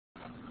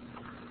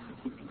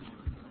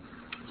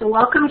So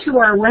welcome to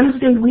our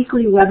Wednesday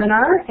weekly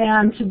webinar,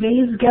 and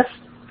today's guest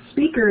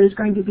speaker is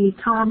going to be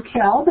Tom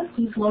Kalb.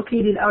 He's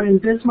located out in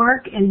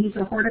Bismarck, and he's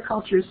a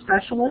horticulture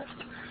specialist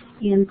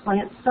in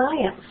plant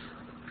science.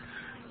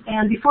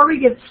 And before we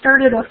get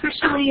started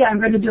officially,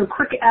 I'm going to do a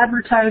quick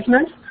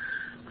advertisement.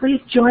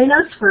 Please join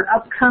us for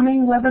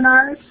upcoming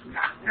webinars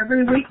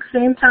every week,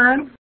 same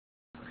time,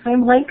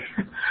 same link.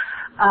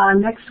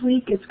 Next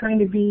week it's going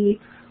to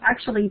be,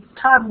 actually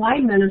Todd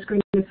Weidman is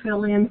going to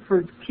fill in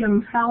for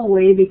Kim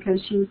Halloway because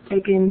she's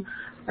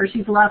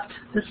left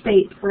the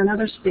state for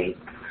another state.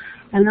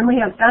 And then we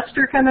have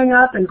Esther coming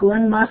up and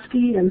Glenn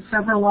Muskie and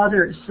several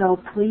others,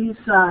 so please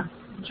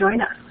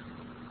join us.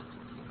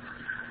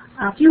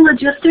 A few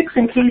logistics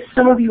in case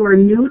some of you are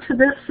new to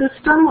this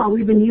system.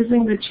 We've been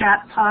using the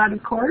chat pod,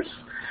 of course.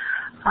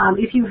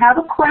 If you have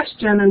a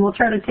question, and we'll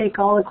try to take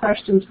all the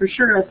questions for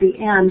sure at the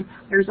end,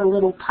 there's a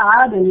little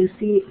pod, and you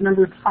see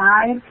number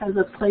 5 has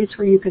a place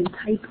where you can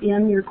type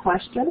in your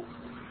question.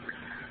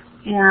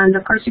 And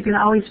of course, you can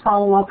always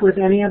follow up with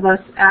any of us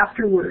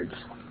afterwards.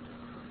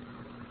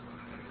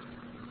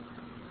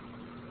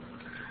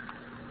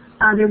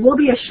 There will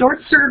be a short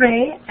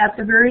survey at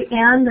the very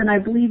end, and I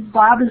believe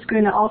Bob is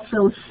going to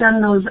also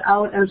send those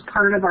out as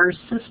part of our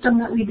system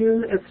that we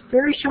do. It's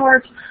very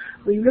short.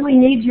 We really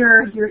need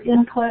your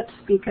input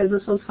because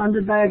this was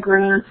funded by a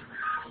grant,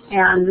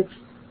 and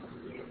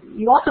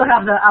you also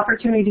have the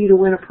opportunity to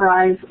win a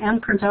prize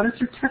and print out a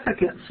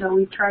certificate, so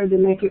we tried to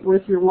make it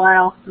worth your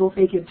while. It'll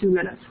take you 2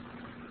 minutes.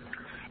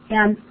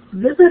 And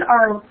visit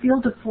our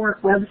Field to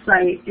Fork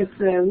website. It's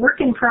a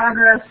work in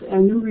progress,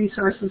 and new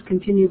resources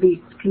continue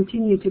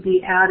to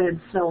be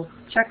added, so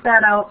check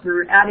that out.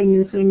 We're adding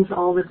new things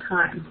all the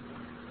time.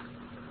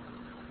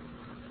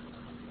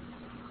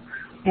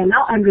 And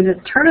now I'm going to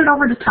turn it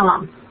over to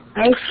Tom.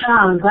 Thanks,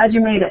 Tom. I'm glad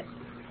you made it.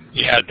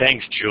 Yeah,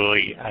 thanks,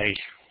 Julie.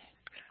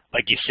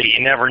 Like you say,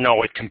 you never know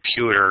with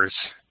computers,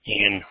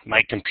 and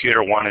my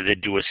computer wanted to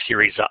do a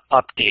series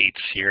of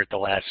updates here at the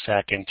last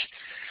second,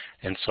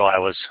 and so I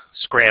was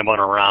scrambling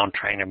around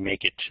trying to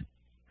make it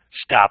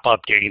stop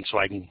updating so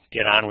I can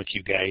get on with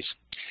you guys.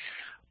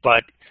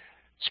 But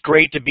it's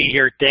great to be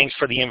here. Thanks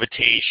for the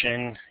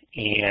invitation,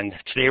 and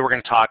today we're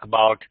going to talk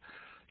about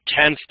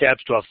 10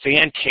 steps to a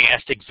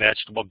fantastic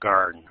vegetable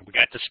garden. We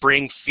got the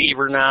spring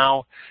fever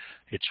now.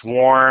 It's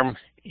warm,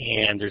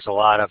 and there's a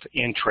lot of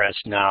interest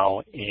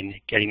now in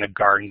getting a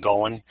garden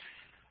going.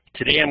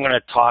 Today I'm going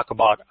to talk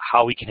about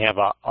how we can have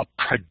a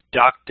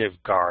productive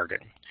garden.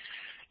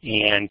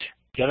 And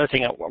the other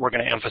thing that we're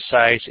going to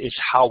emphasize is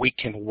how we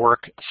can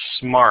work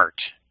smart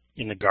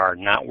in the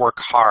garden. Not work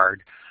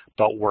hard,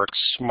 but work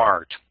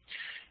smart.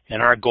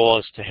 And our goal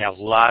is to have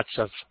lots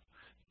of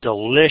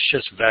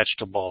delicious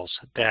vegetables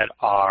that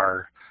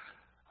are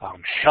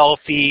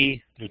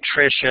healthy,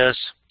 nutritious,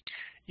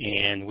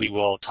 and we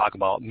will talk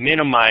about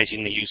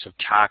minimizing the use of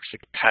toxic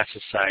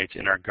pesticides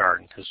in our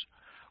garden because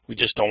we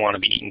just don't want to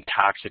be eating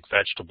toxic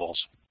vegetables.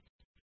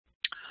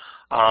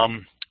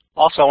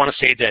 Also, I want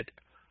to say that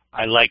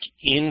I like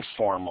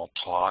informal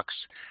talks,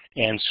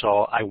 and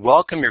so I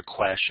welcome your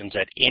questions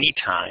at any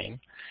time,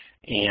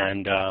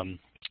 and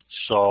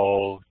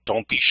so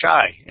don't be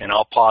shy, and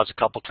I'll pause a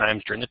couple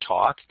times during the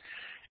talk.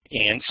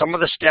 And some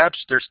of the steps,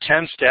 there's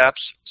 10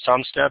 steps.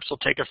 Some steps will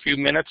take a few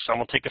minutes, some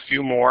will take a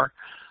few more,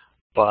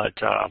 but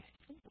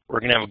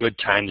we're going to have a good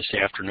time this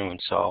afternoon,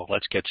 so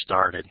let's get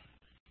started.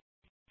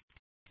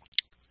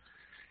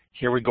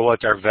 Here we go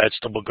with our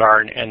vegetable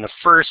garden, and the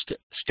first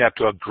step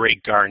to a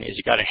great garden is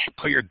you got to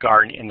put your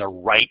garden in the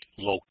right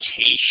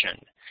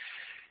location.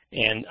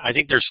 And I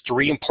think there's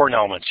 3 important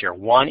elements here.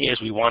 One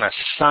is we want a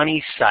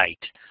sunny site.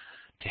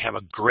 To have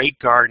a great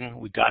garden,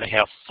 we've got to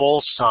have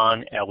full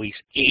sun at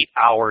least 8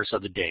 hours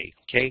of the day.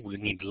 Okay, we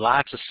need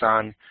lots of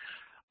sun,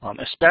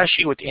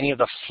 especially with any of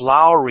the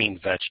flowering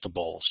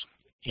vegetables.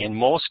 And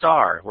most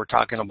are. We're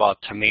talking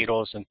about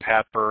tomatoes and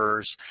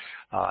peppers,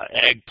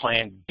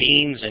 eggplant,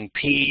 beans and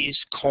peas,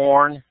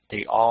 corn.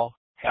 They all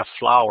have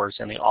flowers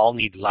and they all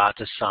need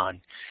lots of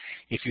sun.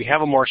 If you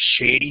have a more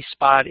shady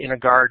spot in a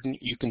garden,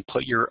 you can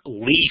put your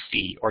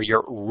leafy or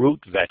your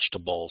root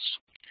vegetables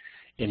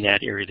in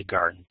that area of the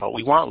garden. But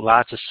we want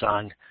lots of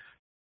sun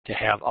to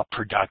have a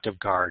productive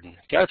garden.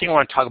 The other thing I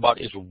want to talk about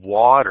is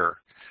water.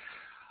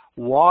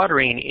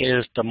 Watering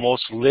is the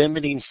most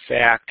limiting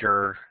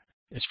factor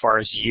as far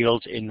as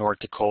yields in North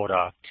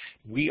Dakota.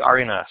 We are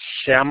in a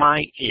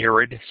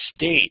semi-arid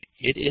state.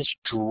 It is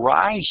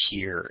dry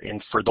here,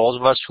 and for those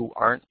of us who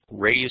aren't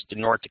raised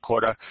in North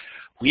Dakota,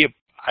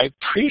 I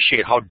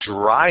appreciate how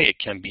dry it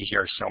can be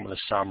here some of the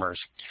summers.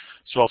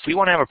 So if we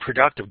want to have a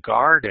productive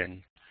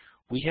garden,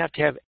 we have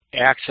to have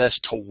access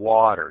to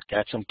water.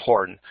 That's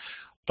important.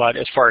 But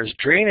as far as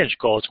drainage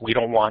goes, we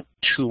don't want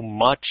too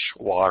much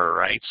water,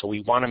 right? So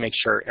we want to make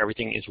sure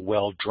everything is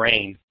well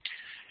drained.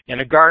 And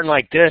a garden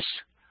like this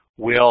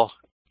will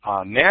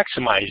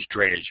maximize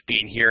drainage,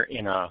 being here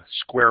in a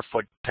square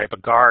foot type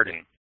of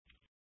garden.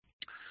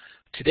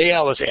 Today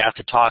I was asked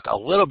to talk a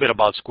little bit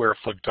about square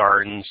foot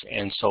gardens,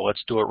 and so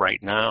let's do it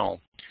right now.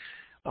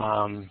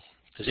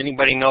 Does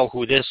anybody know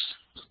who this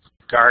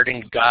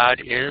garden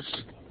god is?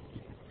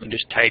 And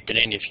just type it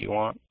in if you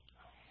want.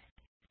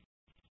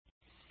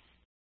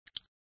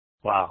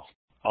 Wow.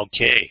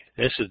 Okay.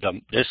 This is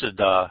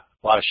a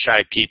lot of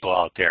shy people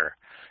out there.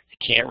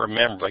 You can't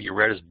remember, but you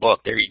read his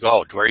book. There you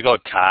go. There you go,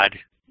 Todd.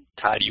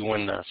 Todd, you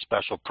win the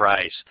special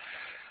prize.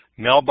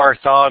 Mel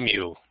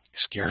Bartholomew,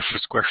 square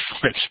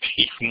foot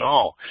Steve.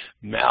 No,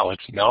 Mel.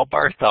 It's Mel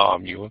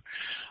Bartholomew,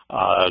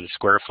 the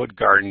Square Foot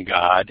Garden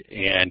God,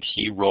 and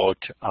he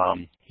wrote.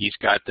 He's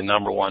got the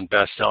 #1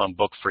 best-selling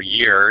book for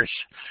years.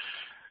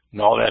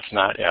 No, that's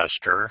not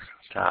Esther.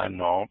 Todd,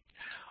 no.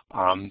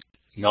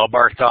 Mel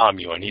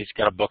Bartholomew, and he's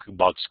got a book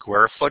about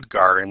square foot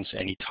gardens,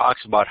 and he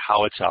talks about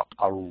how it's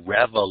a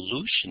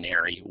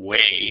revolutionary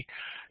way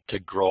to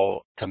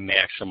grow to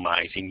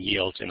maximizing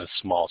yields in a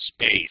small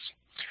space.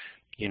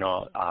 You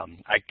know,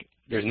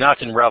 there's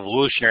nothing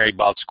revolutionary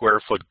about square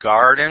foot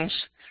gardens.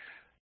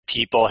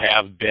 People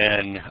have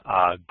been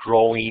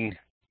growing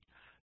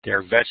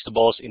their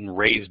vegetables in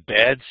raised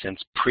beds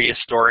since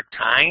prehistoric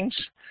times.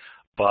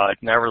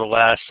 But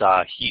nevertheless,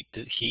 he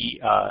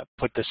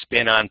put the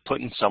spin on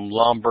putting some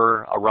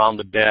lumber around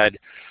the bed,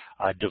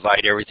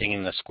 divide everything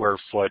in the square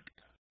foot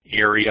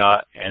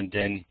area, and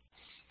then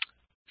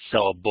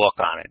sell a book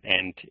on it.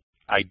 And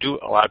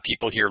a lot of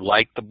people here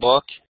like the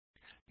book.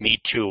 Me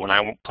too. When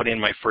I put in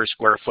my first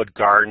square foot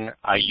garden,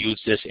 I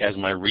use this as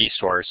my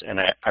resource,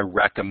 and I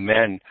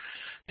recommend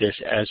this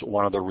as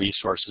one of the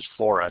resources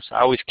for us.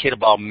 I always kid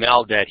about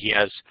Mel that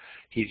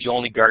he's the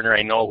only gardener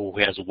I know who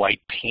has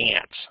white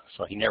pants,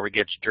 so he never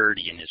gets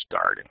dirty in his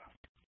garden.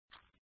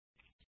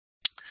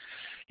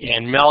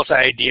 And Mel's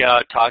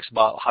idea talks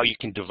about how you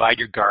can divide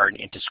your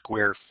garden into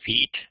square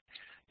feet,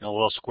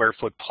 little square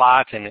foot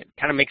plots, and it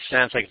kind of makes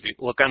sense. Like if you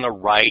look on the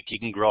right, you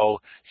can grow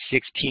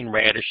 16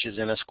 radishes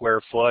in a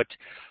square foot,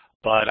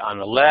 but on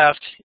the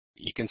left,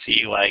 you can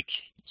see like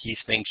he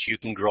thinks you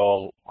can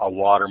grow a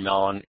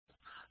watermelon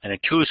in a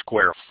 2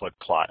 square foot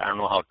plot. I don't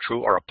know how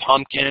true, or a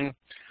pumpkin.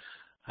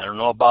 I don't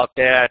know about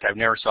that. I've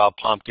never saw a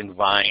pumpkin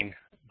vine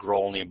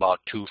grow only about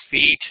 2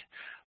 feet,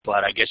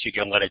 but I guess you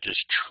can let it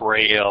just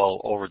trail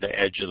over the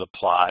edge of the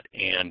plot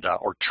and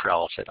or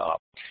trellis it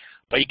up.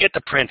 But you get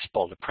the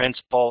principle. The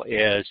principle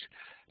is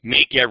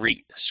make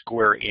every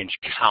square inch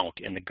count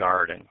in the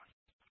garden.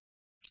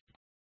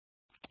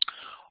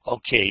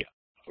 Okay,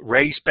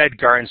 raised bed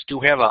gardens do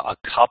have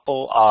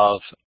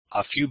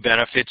a few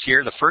benefits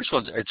here. The first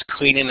one is it's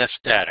clean and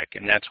aesthetic,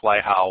 and that's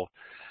how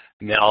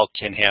Mel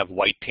can have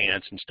white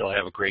pants and still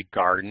have a great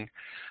garden.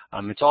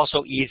 It's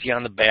also easy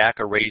on the back,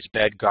 a raised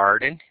bed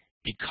garden,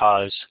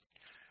 because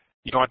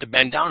you don't have to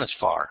bend down as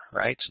far,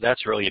 right? So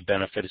that's really a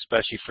benefit,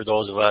 especially for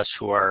those of us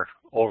who are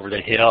over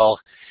the hill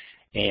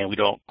and we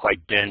don't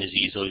quite bend as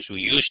easily as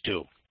we used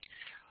to.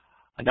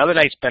 Another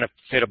nice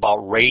benefit about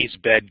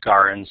raised bed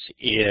gardens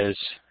is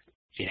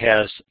it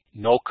has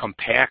no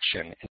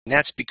compaction, and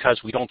that's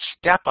because we don't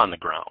step on the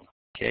ground,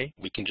 okay?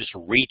 We can just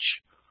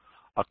reach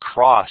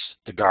across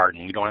the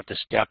garden. We don't have to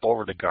step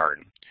over the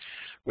garden.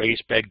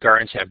 Raised bed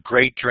gardens have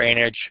great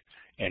drainage,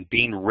 and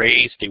being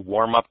raised, they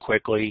warm up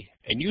quickly,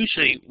 and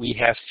usually we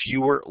have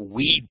fewer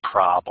weed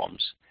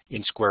problems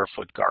in square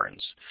foot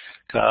gardens,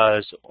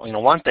 because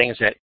one thing is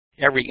that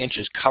every inch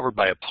is covered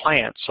by a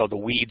plant, so the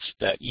weeds,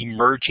 the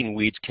emerging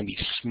weeds, can be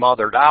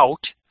smothered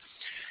out.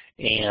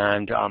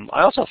 And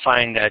I also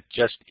find that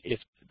just if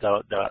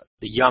the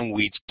young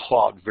weeds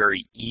pull out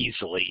very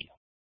easily,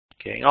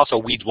 okay, and also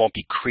weeds won't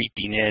be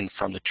creeping in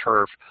from the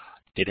turf.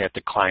 They'd have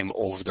to climb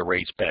over the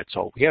raised bed,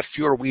 so we have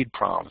fewer weed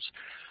problems.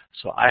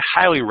 So I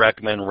highly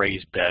recommend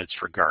raised beds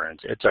for gardens.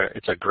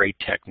 It's a great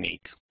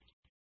technique.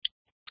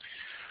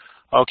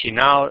 Okay,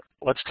 now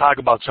let's talk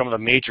about some of the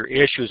major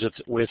issues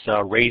with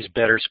raised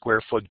bed or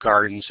square foot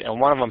gardens, and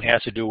one of them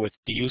has to do with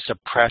the use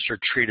of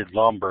pressure-treated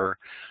lumber.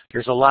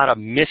 There's a lot of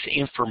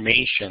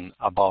misinformation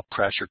about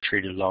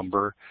pressure-treated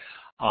lumber.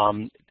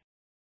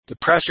 The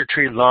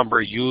pressure-treated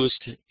lumber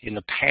used in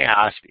the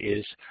past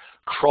is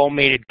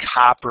chromated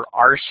copper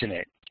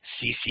arsenate,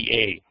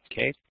 CCA,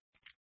 okay?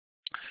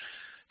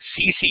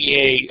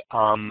 CCA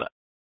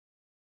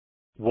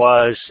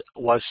was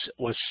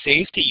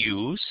safe to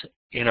use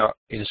in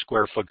a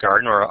square foot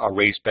garden or a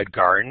raised bed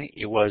garden.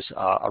 It was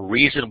a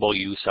reasonable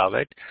use of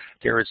it.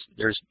 There's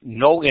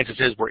no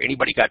instances where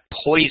anybody got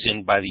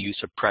poisoned by the use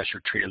of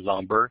pressure-treated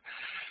lumber.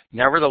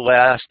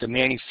 Nevertheless, the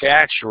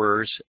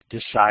manufacturers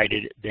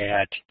decided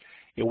that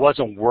it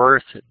wasn't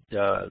worth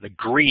the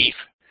grief,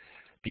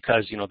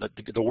 because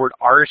the word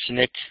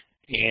arsenic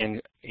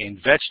in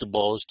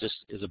vegetables just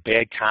is a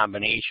bad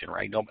combination,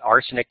 right?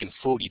 Arsenic and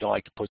food, you don't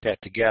like to put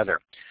that together.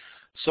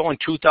 So in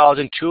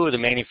 2002, the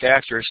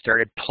manufacturers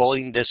started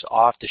pulling this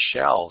off the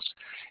shelves,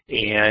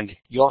 and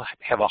you'll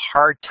have a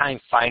hard time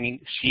finding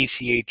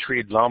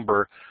CCA-treated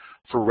lumber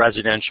for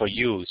residential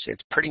use.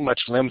 It's pretty much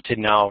limited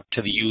now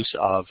to the use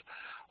of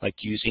like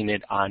using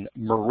it on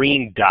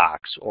marine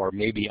docks or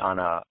maybe on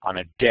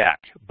a deck,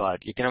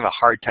 but you can have a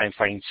hard time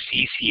finding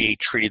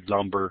CCA-treated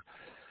lumber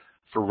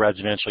for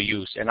residential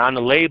use. And on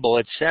the label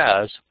it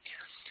says,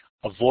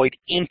 avoid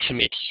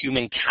intimate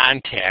human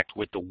contact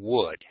with the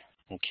wood.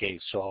 Okay,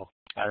 so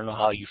I don't know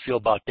how you feel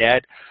about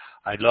that.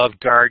 I love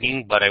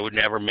gardening, but I would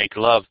never make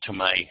love to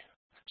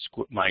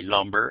my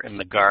lumber in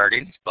the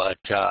garden. But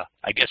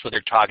I guess what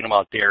they're talking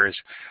about there is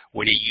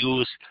when you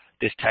use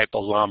this type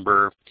of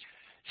lumber,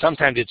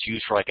 sometimes it's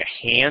used for like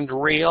a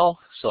handrail,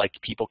 so like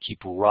people keep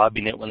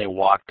rubbing it when they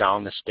walk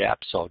down the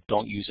steps, so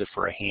don't use it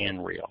for a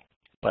handrail.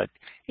 But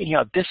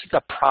anyhow, this is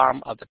a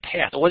problem of the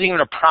past. It wasn't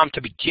even a problem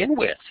to begin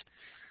with,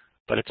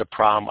 but it's a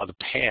problem of the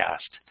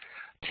past.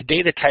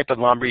 Today, the type of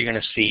lumber you're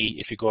going to see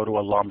if you go to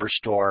a lumber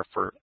store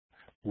for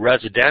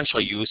residential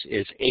use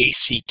is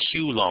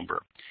ACQ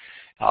lumber,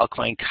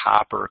 alkaline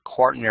copper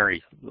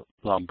quaternary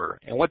lumber.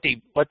 And what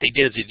they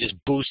did is they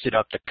just boosted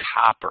up the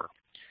copper.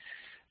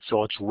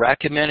 So it's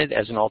recommended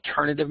as an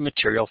alternative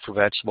material for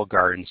vegetable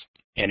gardens,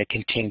 and it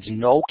contains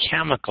no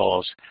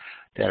chemicals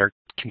that are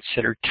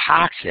considered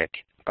toxic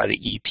by the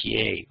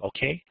EPA,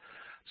 okay?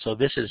 So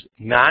this is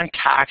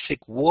non-toxic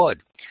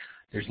wood.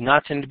 There's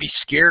nothing to be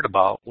scared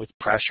about with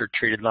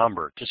pressure-treated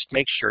lumber. Just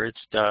make sure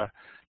it's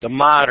the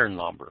modern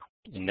lumber,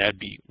 and that'd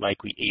be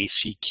likely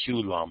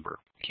ACQ lumber.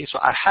 Okay, so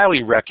I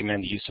highly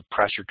recommend the use of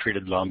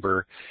pressure-treated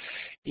lumber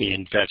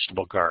in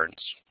vegetable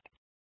gardens.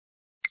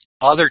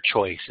 Other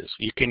choices,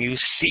 you can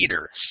use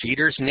cedar.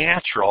 Cedar's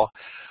natural,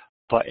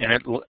 and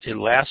it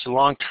lasts a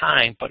long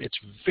time, but it's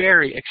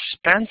very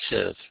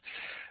expensive,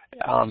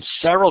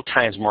 several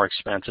times more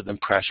expensive than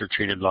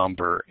pressure-treated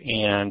lumber.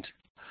 And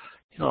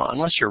you know,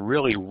 unless you're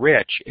really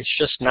rich, it's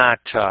just not.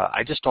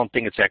 I just don't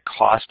think it's that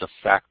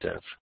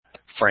cost-effective,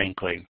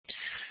 frankly.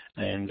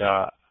 And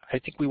I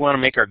think we want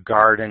to make our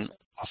garden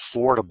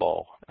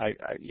affordable.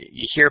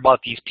 You hear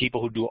about these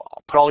people who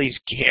put all these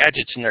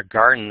gadgets in their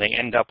garden. They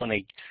end up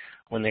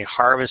when they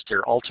harvest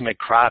their ultimate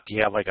crop,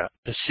 you have like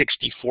the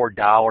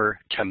 $64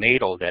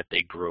 tomato that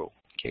they grew.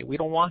 Okay, we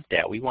don't want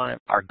that. We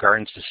want our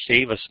gardens to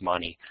save us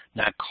money,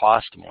 not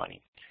cost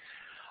money.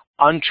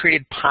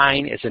 Untreated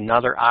pine is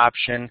another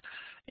option,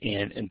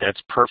 and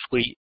that's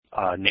perfectly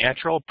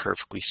natural,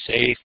 perfectly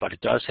safe, but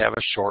it does have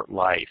a short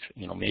life.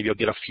 You know, maybe you'll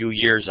get a few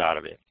years out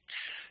of it.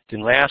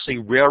 Then lastly,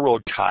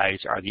 railroad ties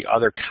are the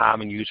other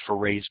common use for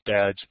raised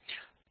beds.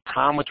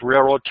 Problem with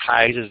railroad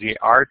ties is they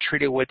are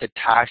treated with a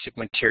toxic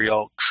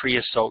material,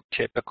 creosote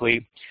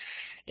typically,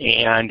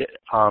 and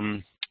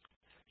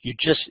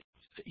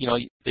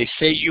they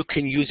say you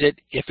can use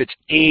it if it's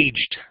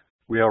aged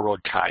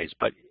railroad ties,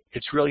 but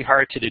it's really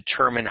hard to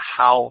determine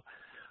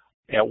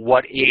at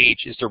what age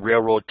is the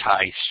railroad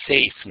tie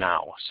safe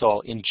now. So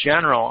in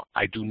general,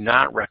 I do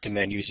not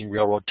recommend using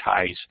railroad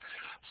ties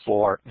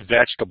for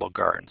vegetable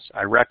gardens.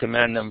 I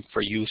recommend them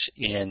for use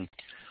in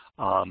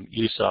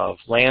use of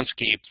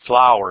landscape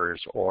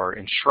flowers or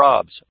in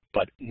shrubs,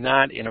 but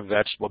not in a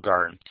vegetable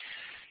garden.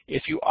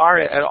 If you are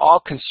at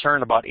all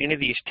concerned about any of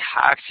these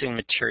toxic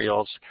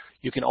materials,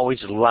 you can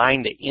always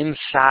line the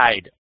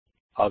inside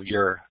of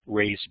your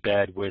raised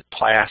bed with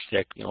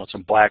plastic,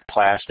 some black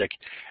plastic,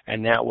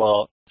 and that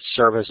will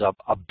serve as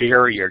a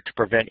barrier to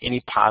prevent any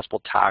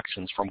possible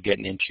toxins from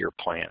getting into your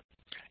plant,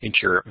 into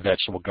your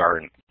vegetable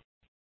garden.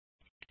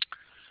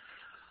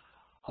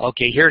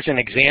 Okay, here's an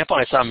example.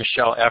 I saw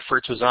Michelle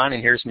Efforts was on,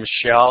 and here's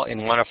Michelle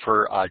in one of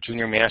her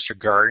Junior Master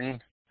Gardens,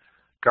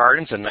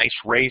 a nice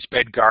raised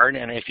bed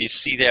garden. And if you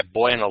see that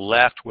boy on the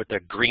left with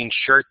the green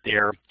shirt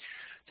there,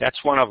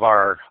 that's one of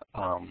our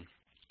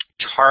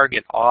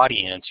target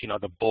audience,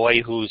 the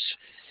boy who's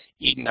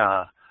eating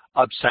a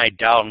upside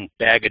down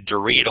bag of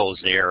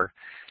Doritos there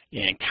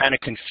and kind of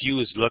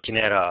confused looking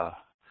at a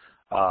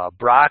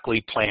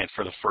broccoli plant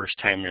for the first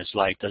time in his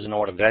life, doesn't know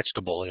what a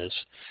vegetable is.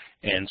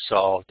 And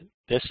so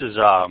this is,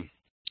 I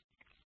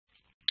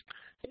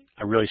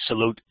really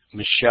salute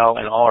Michelle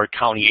and all our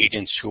county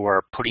agents who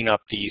are putting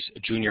up these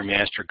Junior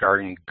Master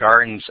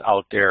Gardens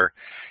out there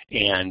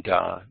and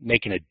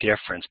making a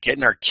difference,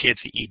 getting our kids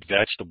to eat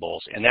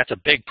vegetables. And that's a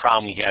big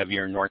problem we have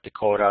here in North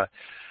Dakota.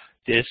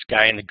 This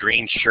guy in the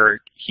green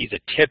shirt, he's a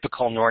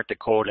typical North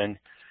Dakotan.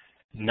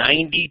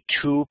 92%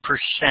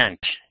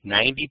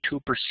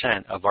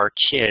 of our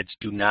kids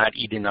do not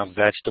eat enough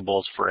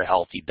vegetables for a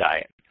healthy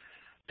diet.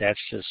 That's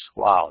just,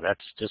 wow,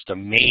 that's just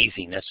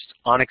amazing. That's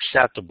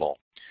unacceptable.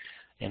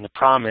 And the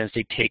problem is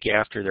they take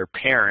after their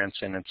parents,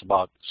 and it's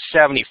about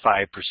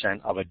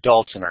 75% of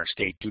adults in our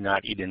state do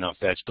not eat enough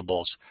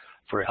vegetables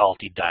for a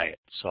healthy diet.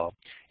 So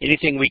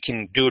anything we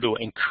can do to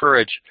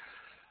encourage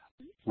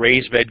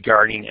raised bed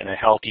gardening and a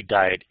healthy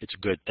diet, it's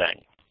a good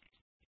thing.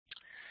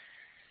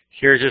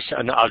 Here's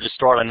I'll just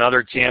throw out another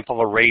example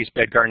of a raised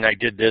bed garden. I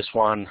did this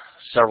one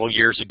several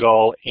years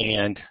ago,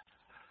 and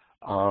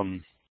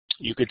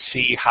you could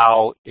see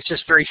how it's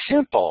just very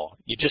simple.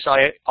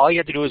 All you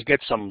have to do is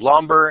get some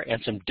lumber and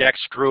some deck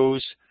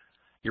screws.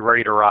 You're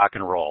ready to rock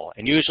and roll.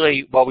 And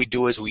usually what we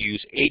do is we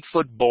use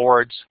 8-foot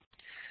boards,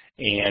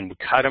 and we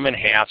cut them in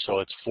half so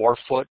it's 4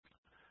 foot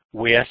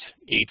width,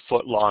 8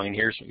 foot long. And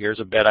here's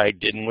a bed I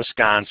did in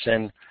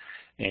Wisconsin,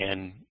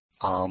 and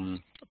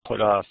put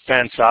a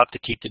fence up to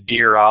keep the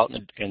deer out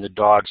and the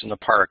dogs in the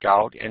park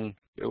out. And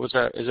it was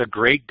a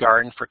great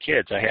garden for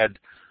kids. I had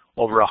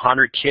over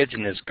 100 kids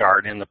in this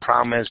garden, and the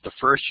problem is the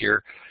first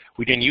year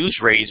we didn't use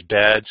raised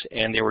beds,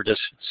 and they were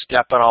just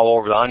stepping all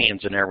over the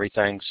onions and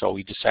everything, so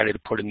we decided to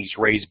put in these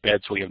raised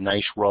beds so we have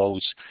nice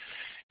rows.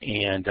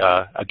 And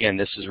again,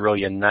 this is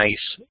really a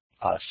nice,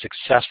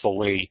 successful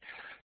way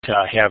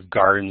to have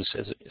gardens,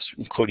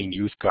 including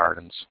youth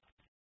gardens.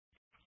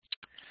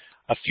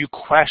 A few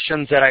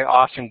questions that I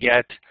often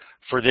get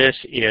for this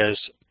is,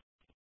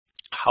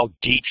 how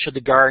deep should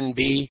the garden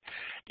be?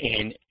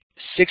 And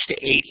 6 to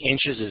 8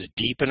 inches is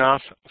deep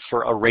enough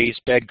for a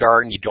raised bed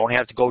garden. You don't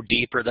have to go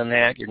deeper than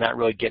that. You're not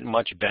really getting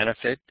much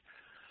benefit.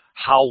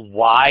 How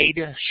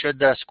wide should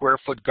the square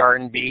foot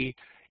garden be?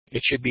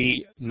 It should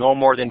be no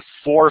more than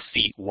 4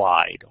 feet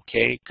wide,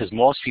 okay? Because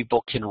most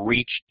people can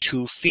reach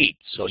 2 feet.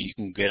 So you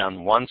can get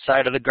on one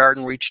side of the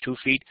garden, reach 2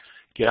 feet,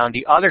 get on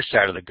the other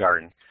side of the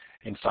garden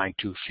and find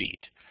 2 feet.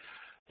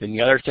 Then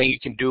the other thing you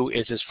can do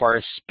is, as far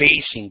as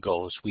spacing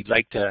goes, we'd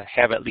like to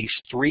have at least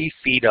 3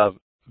 feet of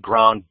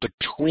ground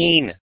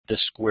between the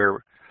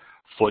square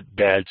foot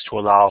beds to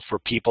allow for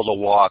people to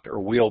walk or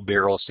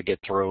wheelbarrows to get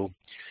through.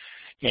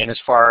 And as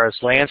far as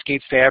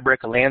landscape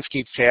fabric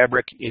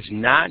is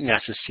not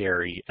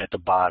necessary at the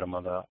bottom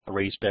of a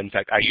raised bed. In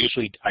fact, I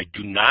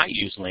do not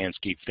use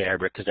landscape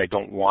fabric because I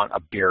don't want a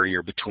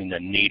barrier between the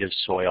native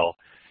soil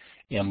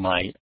and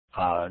my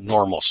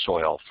normal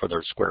soil for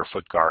their square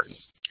foot garden.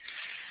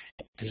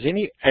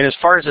 And as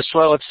far as the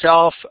soil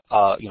itself,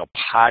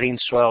 potting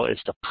soil is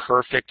the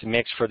perfect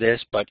mix for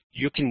this, but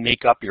you can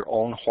make up your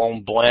own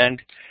home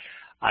blend.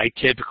 I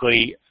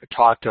typically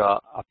talk to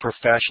a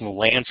professional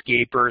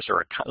landscapers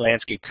or a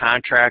landscape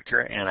contractor,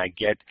 and I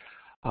get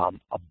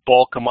a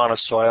bulk amount of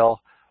soil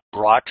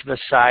brought to the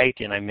site,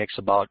 and I mix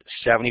about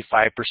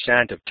 75%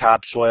 of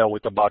topsoil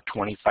with about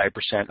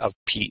 25% of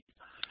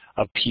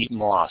peat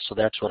moss. So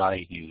that's what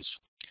I use.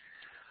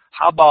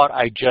 How about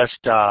I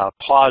just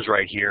pause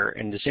right here,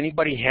 and does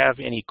anybody have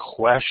any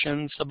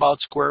questions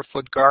about square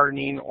foot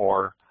gardening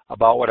or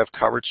about what I've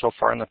covered so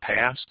far in the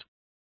past?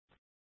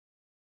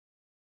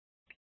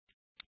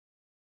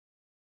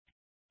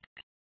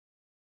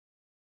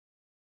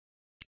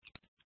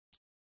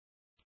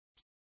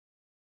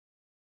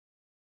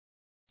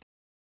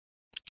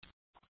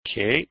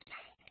 Okay,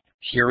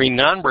 hearing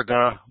none, we're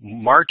going to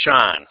march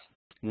on.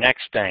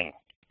 Next thing.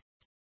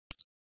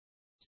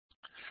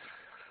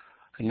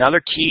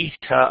 Another key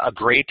to a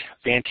great,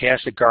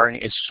 fantastic garden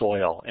is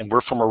soil. And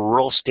we're from a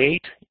rural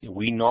state.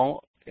 We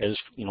know,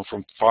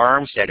 from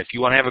farms, that if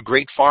you want to have a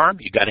great farm,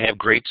 you got to have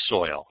great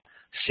soil.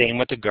 Same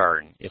with the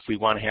garden. If we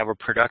want to have a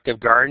productive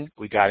garden,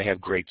 we got to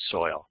have great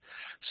soil.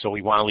 So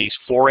we want at least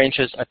 4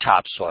 inches of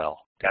topsoil.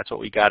 That's what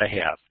we got to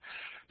have.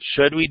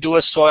 Should we do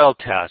a soil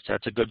test?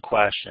 That's a good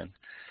question.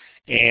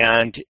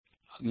 And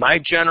my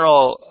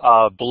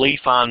general belief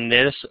on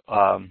this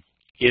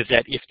is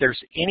that if there's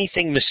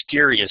anything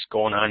mysterious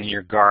going on in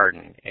your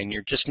garden and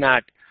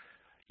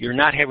you're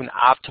not having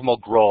optimal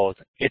growth,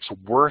 it's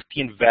worth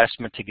the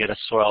investment to get a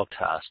soil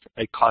test.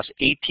 It costs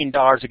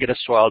 $18 to get a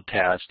soil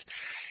test,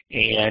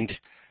 and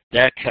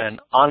that can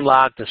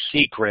unlock the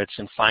secrets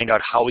and find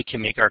out how we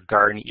can make our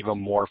garden even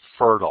more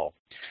fertile.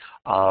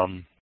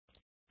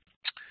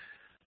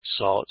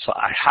 So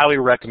I highly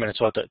recommend it.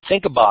 So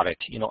think about it.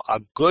 A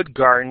good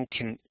garden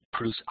can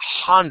produce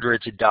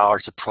hundreds of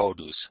dollars of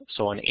produce.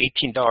 So an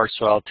 $18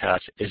 soil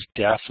test is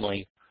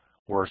definitely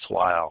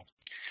worthwhile.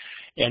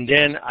 And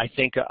then I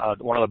think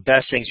one of the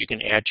best things you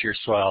can add to your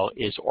soil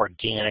is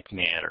organic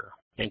matter.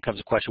 Then comes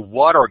the question,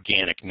 what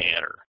organic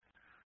matter?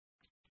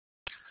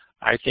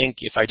 I think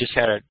if I just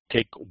had to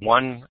take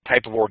one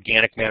type of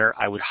organic matter,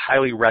 I would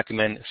highly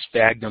recommend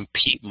sphagnum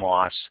peat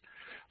moss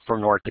for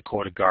North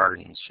Dakota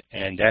gardens.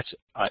 And that's,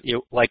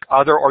 like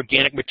other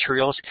organic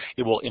materials,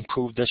 it will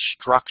improve the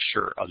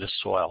structure of the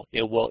soil.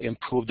 It will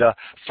improve the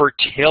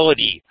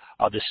fertility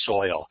of the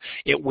soil.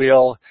 It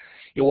will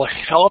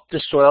help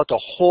the soil to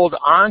hold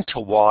on to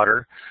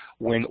water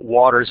when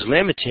water is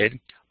limited,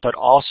 but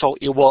also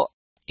it will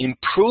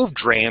improve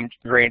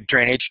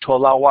drainage to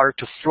allow water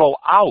to flow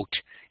out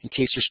in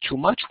case there's too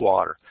much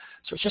water.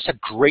 So it's just a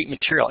great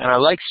material. And I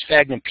like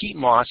sphagnum peat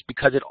moss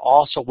because it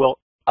also will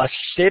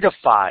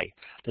acidify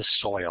the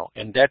soil.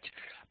 And that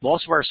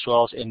most of our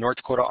soils in North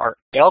Dakota are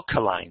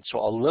alkaline, so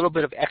a little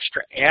bit of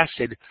extra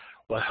acid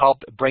will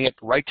help bring it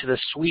right to the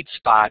sweet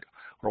spot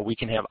where we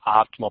can have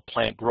optimal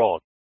plant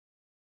growth.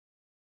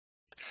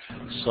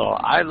 So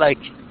I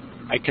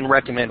can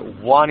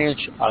recommend 1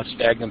 inch of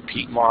sphagnum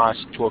peat moss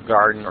to a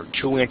garden, or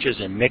 2 inches,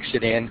 and mix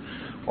it in,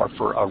 or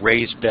for a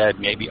raised bed,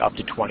 maybe up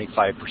to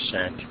 25%.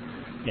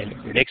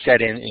 And mix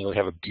that in, and you'll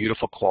have a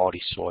beautiful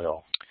quality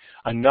soil.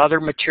 Another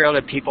material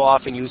that people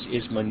often use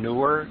is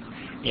manure.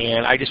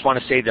 And I just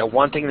want to say that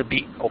one thing to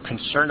be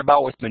concerned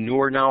about with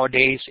manure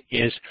nowadays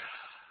is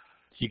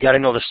you got to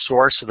know the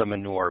source of the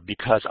manure,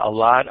 because a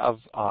lot of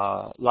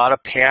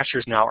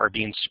pastures now are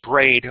being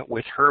sprayed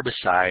with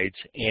herbicides,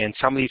 and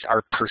some of these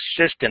are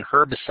persistent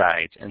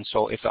herbicides. And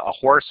so if a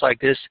horse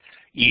like this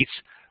eats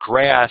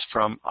grass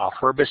from a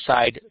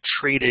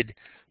herbicide-treated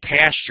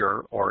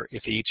pasture, or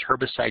if it eats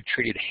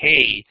herbicide-treated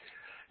hay,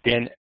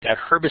 then that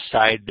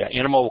herbicide, the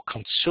animal will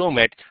consume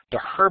it, the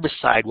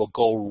herbicide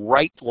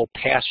will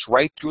pass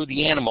right through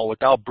the animal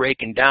without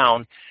breaking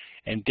down,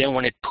 and then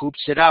when it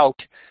poops it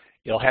out,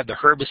 it'll have the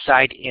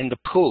herbicide in the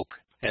poop.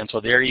 And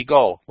so there you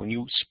go. When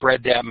you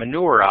spread that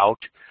manure out,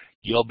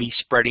 you'll be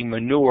spreading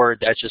manure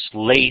that's just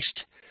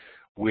laced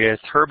with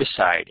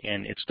herbicide,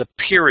 and it's the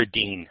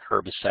pyridine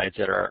herbicides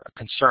that are a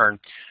concern.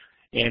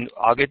 And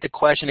I'll get the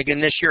question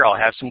again this year. I'll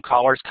have some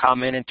callers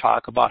come in and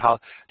talk about how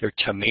their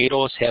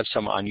tomatoes have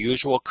some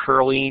unusual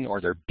curling, or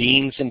their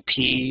beans and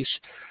peas.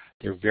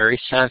 They're very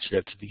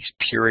sensitive to these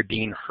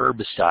pyridine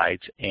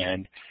herbicides,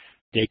 and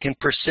they can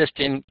persist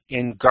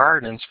in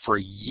gardens for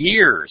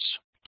years.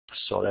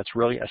 So that's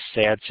really a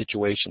sad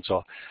situation.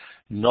 So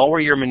know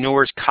where your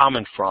manure is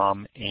coming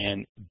from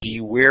and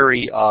be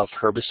wary of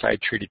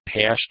herbicide-treated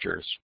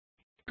pastures.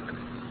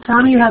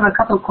 Tom, you have a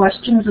couple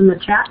questions in the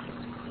chat.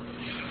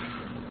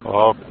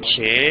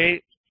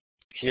 Okay,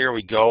 here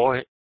we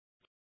go.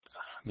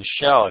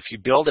 Michelle, if you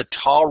build a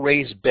tall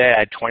raised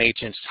bed 28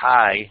 inches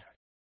high,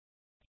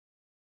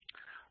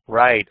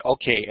 right,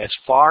 okay, as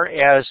far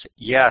as,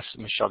 yes,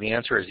 Michelle, the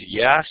answer is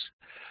yes.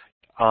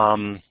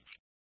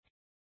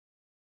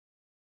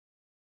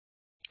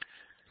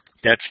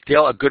 That's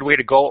still a good way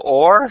to go.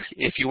 Or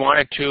if you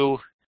wanted to,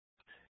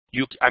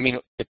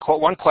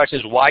 one question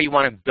is why you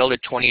want to build it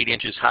 28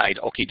 inches high.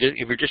 Okay,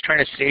 if you're just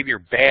trying to save your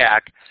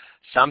back,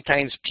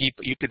 sometimes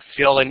you could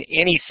fill in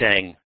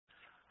anything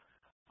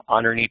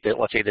underneath it,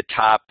 let's say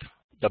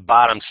the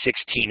bottom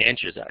 16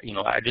 inches.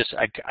 I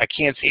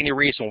can't see any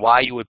reason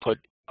why you would put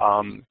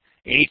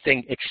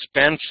anything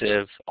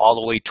expensive all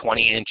the way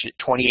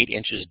 28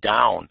 inches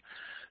down.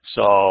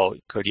 So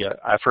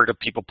I've heard of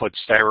people put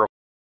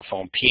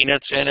styrofoam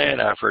peanuts in it.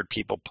 I've heard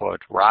people put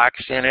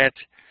rocks in it,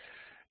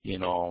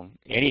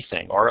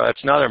 anything. Or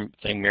that's another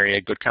thing, Mary,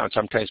 a good comment.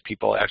 Sometimes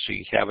people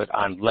actually have it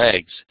on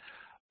legs.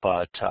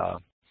 But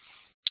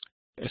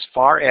as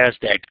far as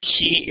that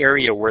key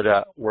area where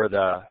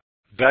the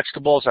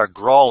vegetables are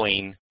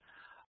growing,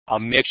 a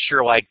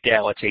mixture like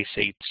that, let's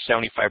say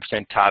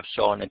 75%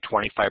 topsoil and then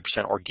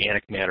 25%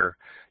 organic matter,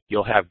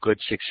 you'll have good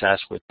success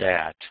with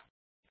that.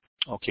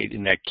 Okay,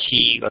 in that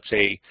key, let's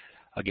say,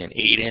 again,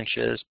 8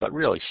 inches, but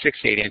really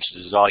 6 to 8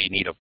 inches is all you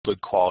need of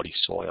good quality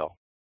soil.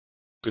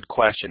 Good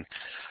question.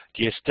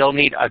 Do you still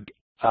need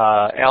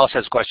Alice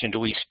has a question, do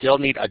we still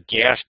need a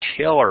gas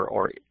tiller,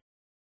 or is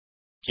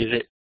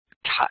it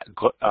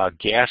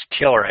gas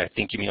tiller? I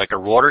think you mean like a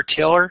rotor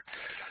tiller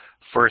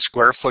for a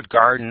square foot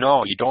garden?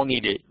 No, you don't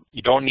need it.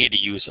 You don't need to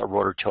use a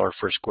rotor tiller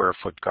for a square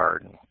foot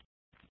garden.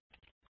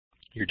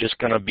 You're just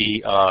going to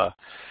be, a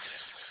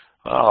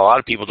lot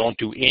of people don't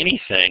do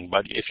anything,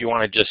 but if you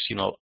want to just,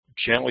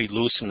 gently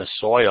loosen the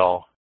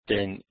soil,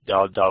 then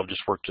that'll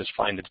just work just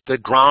fine. The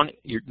ground,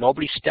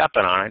 nobody's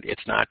stepping on it.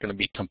 It's not going to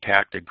be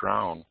compacted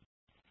ground.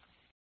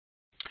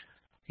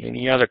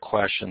 Any other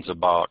questions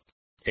about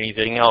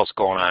anything else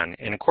going on?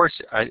 And of course,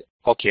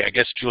 okay, I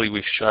guess, Julie,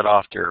 we've shut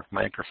off their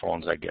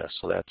microphones, I guess,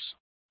 so that's...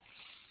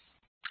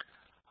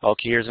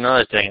 Okay, here's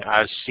another thing.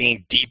 I've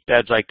seen deep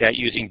beds like that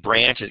using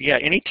branches. Yeah,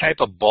 any type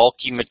of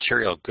bulky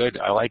material. Good,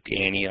 I like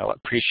Annie. I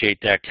appreciate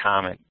that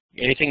comment.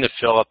 Anything to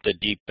fill up the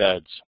deep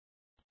beds.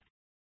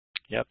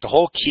 Yep, the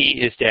whole key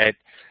is that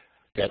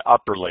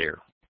upper layer,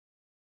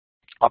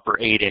 upper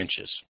 8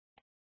 inches.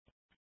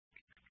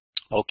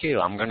 Okay,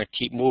 well, I'm going to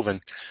keep moving.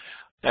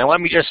 And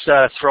let me just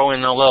throw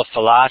in a little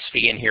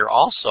philosophy in here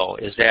also,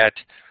 is that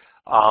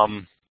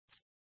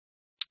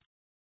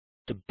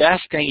the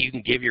best thing you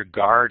can give your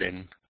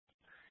garden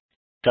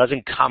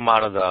doesn't come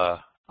out of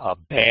a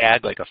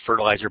bag, like a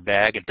fertilizer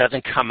bag. It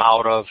doesn't come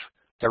out of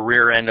the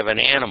rear end of an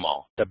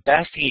animal. The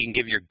best thing you can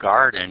give your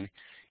garden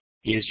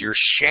is your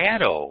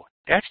shadow.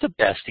 That's the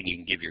best thing you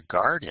can give your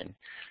garden,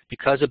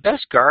 because the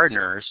best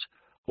gardeners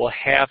will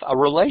have a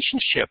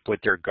relationship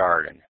with their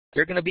garden.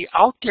 They're going to be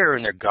out there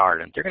in their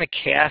garden. They're going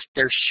to cast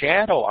their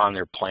shadow on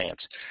their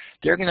plants.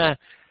 They're going to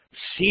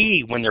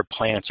see when their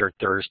plants are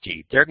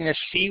thirsty. They're going to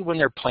see when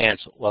their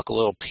plants look a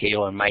little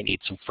pale and might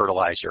need some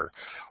fertilizer.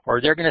 Or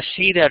they're going to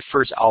see that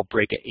first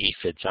outbreak of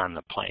aphids on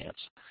the plants.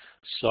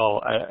 So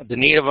the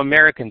Native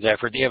Americans, I've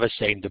heard they have a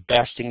saying, the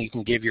best thing you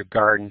can give your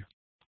garden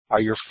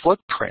are your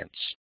footprints.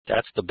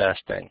 That's the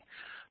best thing.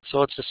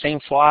 So it's the same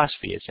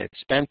philosophy. It's that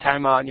spend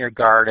time out in your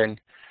garden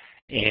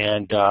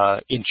and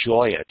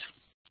enjoy it,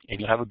 and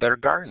you'll have a better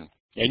garden.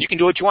 And you can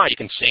do what you want. You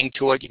can sing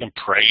to it. You can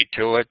pray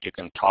to it. You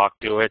can talk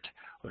to it,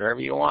 whatever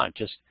you want.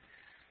 Just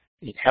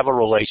have a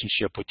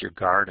relationship with your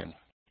garden.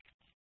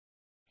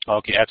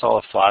 Okay, that's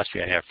all the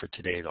philosophy I have for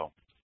today, though.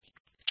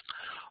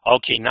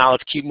 Okay, now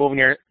let's keep moving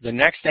here. The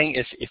next thing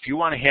is, if you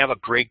want to have a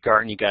great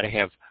garden, you got to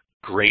have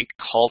great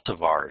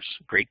cultivars,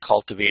 great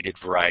cultivated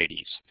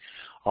varieties.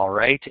 All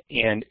right,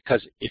 and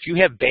because if you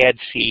have bad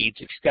seeds,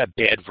 if you've got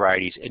bad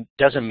varieties, it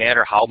doesn't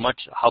matter how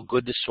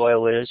good the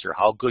soil is or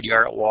how good you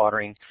are at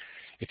watering.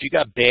 If you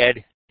got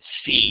bad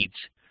seeds,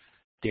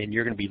 then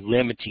you're going to be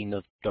limiting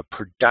the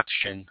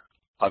production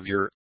of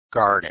your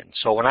garden.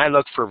 So when I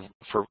look for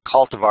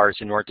cultivars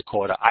in North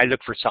Dakota, I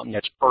look for something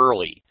that's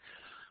early.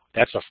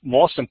 That's the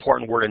most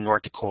important word in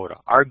North Dakota.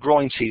 Our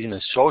growing season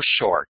is so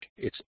short.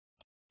 It's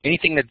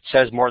anything that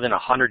says more than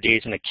 100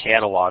 days in a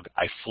catalog,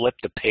 I flip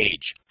the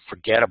page.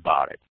 Forget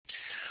about it.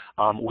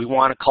 We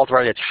want a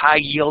cultivar that's high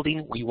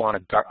yielding. We want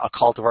a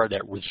cultivar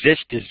that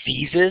resists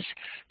diseases,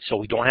 so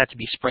we don't have to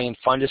be spraying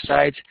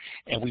fungicides.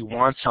 And we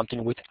want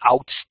something with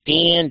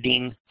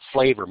outstanding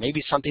flavor,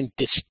 maybe something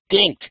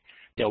distinct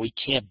that we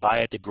can't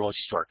buy at the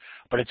grocery store.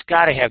 But it's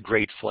got to have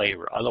great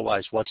flavor.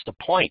 Otherwise, what's the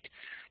point?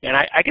 And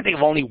I can think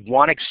of only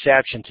one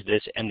exception to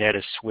this, and that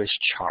is Swiss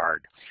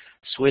chard.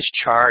 Swiss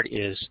chard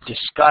is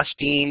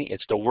disgusting.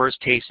 It's the worst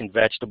tasting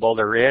vegetable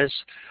there is.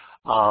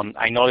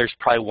 I know there's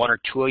probably one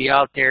or two of you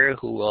out there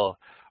who will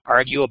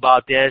argue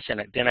about this,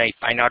 and then I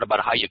find out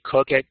about how you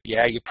cook it.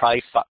 Yeah, you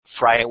probably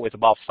fry it with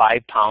about 5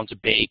 pounds of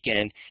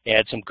bacon,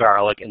 add some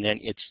garlic, and then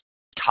it's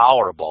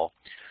tolerable.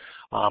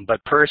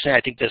 But personally,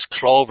 I think this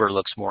clover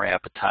looks more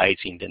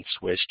appetizing than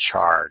Swiss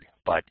chard.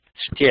 But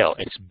still,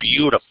 it's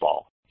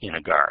beautiful in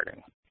a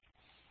garden.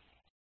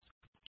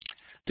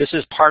 This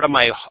is part of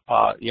my,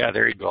 yeah,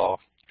 there you go.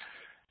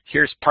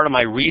 Here's part of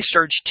my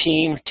research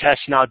team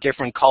testing out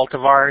different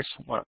cultivars,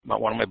 one of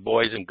my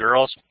boys and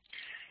girls.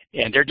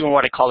 And they're doing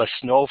what I call a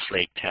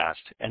snowflake test.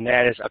 And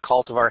that is a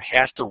cultivar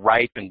has to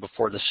ripen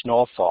before the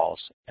snow falls.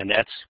 And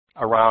that's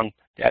around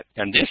that,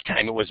 and this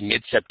time it was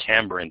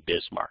mid-September in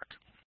Bismarck.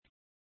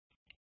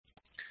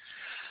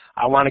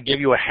 I want to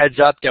give you a heads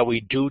up that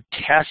we do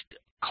test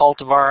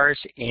cultivars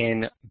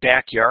in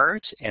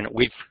backyards, and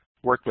we've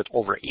worked with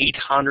over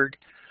 800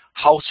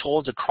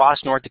 households across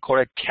North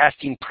Dakota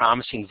testing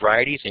promising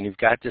varieties, and you've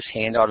got this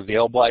handout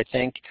available, I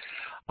think.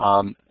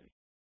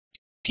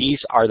 These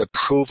are the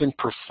proven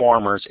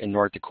performers in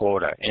North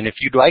Dakota. And if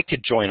you'd like to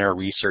join our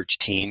research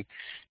team,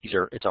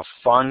 it's a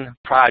fun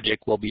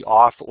project. We'll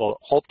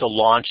hope to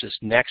launch this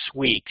next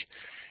week.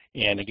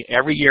 And again,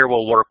 every year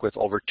we'll work with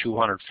over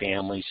 200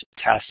 families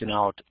testing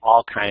out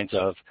all kinds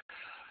of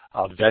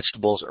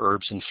vegetables,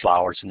 herbs, and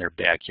flowers in their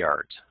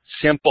backyards.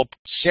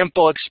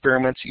 Simple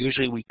experiments.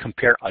 Usually we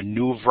compare a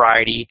new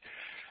variety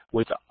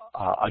with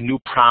a new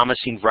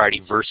promising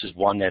variety versus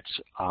one that's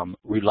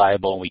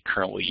reliable and we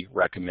currently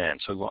recommend.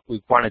 So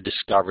we want to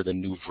discover the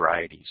new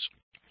varieties.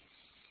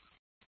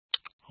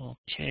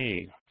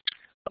 Okay,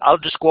 I'll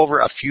just go over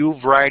a few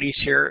varieties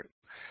here.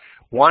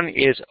 One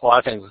is, a lot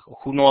of things,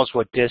 who knows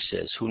what this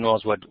is? Who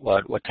knows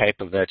what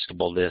type of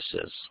vegetable this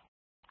is?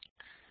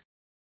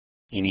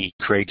 Any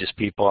courageous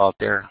people out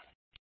there?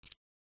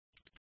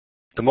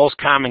 The most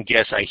common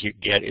guess I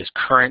get is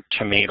currant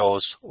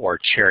tomatoes or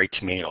cherry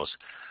tomatoes.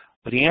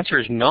 But the answer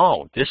is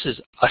no. This is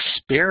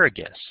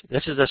asparagus.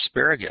 This is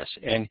asparagus.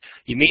 And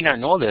you may not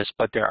know this,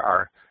 but there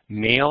are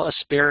male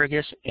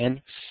asparagus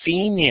and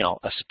female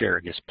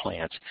asparagus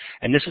plants.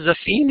 And this is a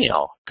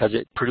female because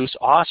it produces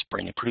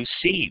offspring, it produces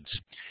seeds.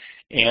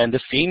 And the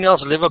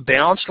females live a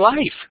balanced life.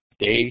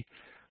 They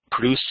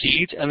produce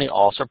seeds and they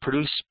also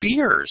produce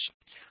spears.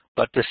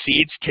 But the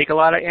seeds take a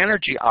lot of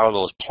energy out of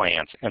those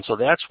plants. And so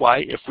that's why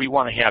if we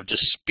want to have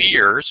just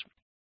spears,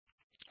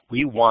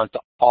 we want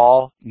the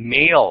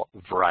all-male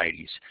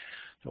varieties.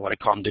 What I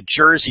call them the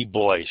Jersey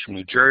boys from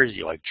New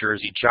Jersey, like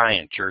Jersey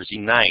Giant, Jersey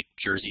Knight,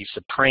 Jersey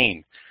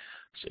Supreme.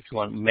 So if you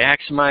want to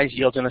maximize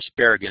yield in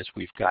asparagus,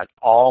 we've got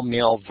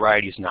all-male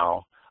varieties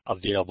now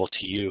available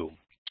to you.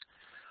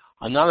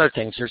 Another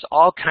thing is there's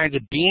all kinds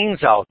of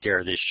beans out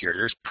there this year.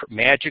 There's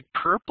magic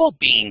purple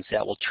beans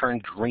that will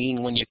turn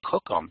green when you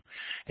cook them.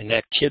 And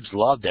that kids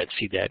love that,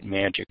 see that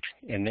magic.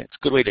 And it's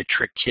a good way to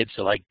trick kids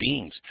to like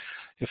beans.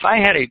 If I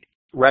had to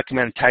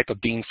recommend a type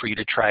of bean for you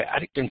to try,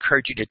 I'd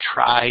encourage you to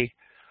try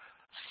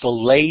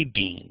filet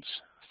beans.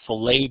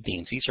 Filet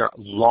beans. These are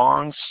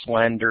long,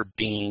 slender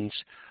beans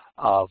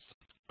of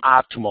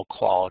optimal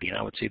quality. And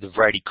I would say the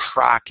variety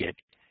Crockett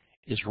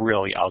is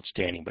really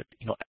outstanding, but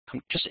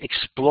just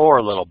explore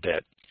a little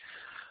bit.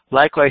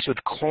 Likewise with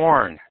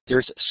corn,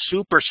 there's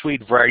super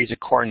sweet varieties of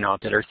corn now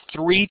that are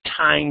 3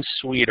 times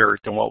sweeter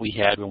than what we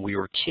had when we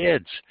were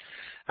kids.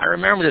 I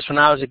remember this when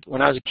I was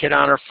a kid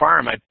on our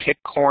farm. I'd pick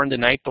corn the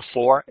night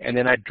before, and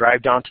then I'd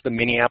drive down to the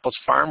Minneapolis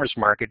Farmers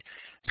Market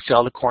and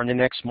sell the corn the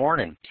next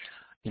morning.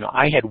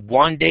 I had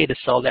 1 day to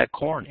sell that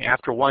corn.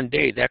 After 1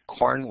 day, that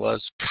corn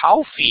was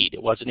cow feed.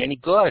 It wasn't any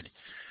good.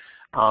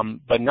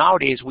 But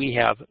nowadays we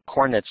have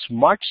corn that's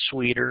much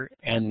sweeter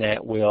and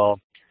that will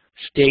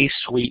stay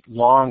sweet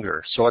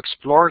longer. So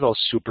explore those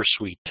super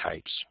sweet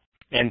types.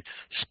 And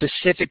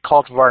specific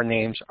cultivar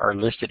names are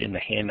listed in the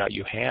handout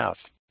you have.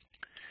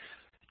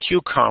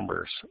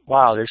 Cucumbers.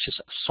 Wow, there's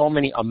just so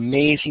many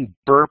amazing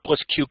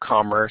burpless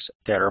cucumbers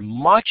that are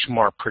much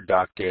more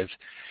productive,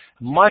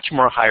 much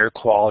more higher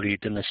quality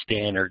than the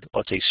standard,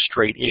 let's say,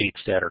 straight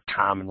 8s that are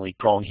commonly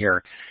grown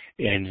here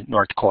in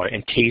North Dakota.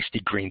 And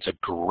Tasty Greens are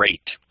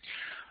great.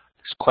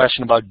 This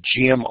question about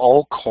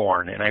GMO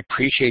corn, and I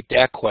appreciate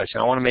that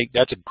question. I want to make,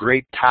 that's a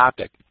great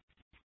topic.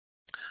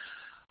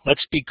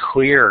 Let's be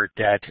clear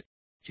that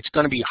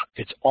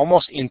it's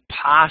almost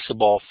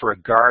impossible for a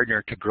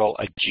gardener to grow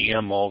a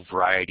GMO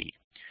variety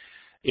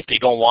if they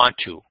don't want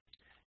to.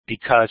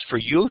 Because for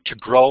you to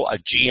grow a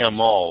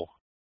GMO,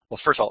 well,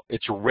 first of all,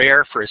 it's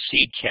rare for a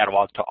seed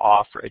catalog to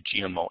offer a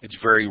GMO. It's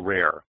very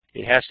rare.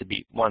 It has to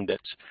be one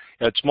that's,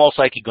 it's most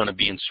likely going to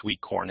be in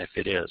sweet corn if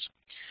it is.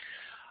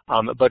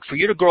 But for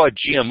you to grow a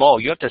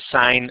GMO, you have to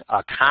sign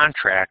a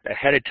contract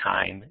ahead of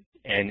time,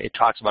 and it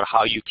talks about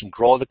how you can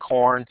grow the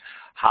corn,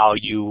 how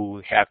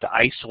you have to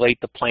isolate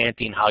the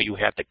planting, how you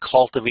have to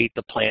cultivate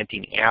the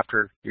planting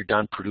after you're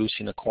done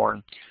producing the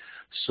corn.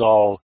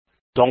 So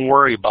don't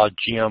worry about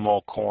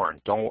GMO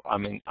corn.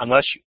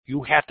 Unless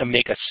you have to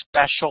make a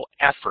special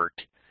effort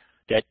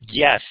that,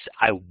 yes,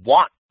 I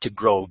want to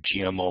grow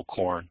GMO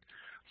corn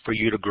for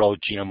you to grow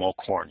GMO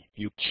corn.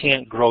 You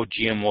can't grow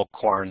GMO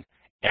corn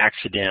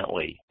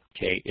accidentally.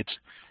 Okay, it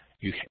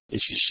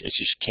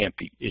just can't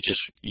be.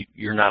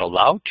 You're not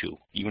allowed to,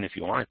 even if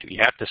you wanted to. You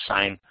have to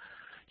sign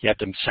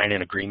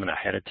an agreement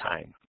ahead of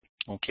time.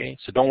 Okay,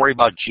 so don't worry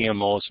about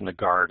GMOs in the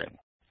garden.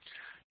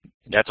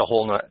 That's a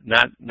whole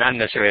not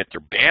necessarily that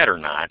they're bad or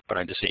not, but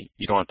I'm just saying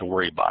you don't have to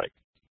worry about it.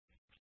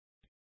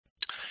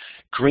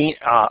 Green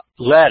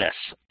lettuce.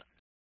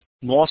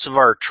 Most of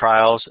our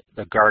trials,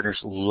 the gardeners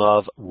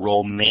love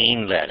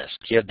romaine lettuce.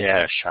 Give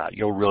that a shot.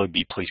 You'll really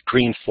be pleased.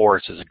 Green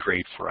Forest is a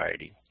great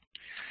variety.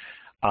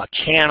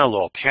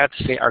 Cantaloupe. I have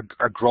to say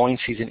our growing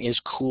season is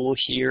cool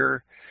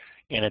here,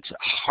 and it's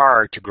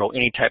hard to grow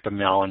any type of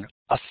melon.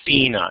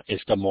 Athena is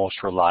the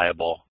most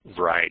reliable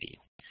variety.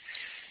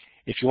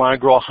 If you want to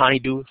grow a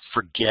honeydew,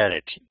 forget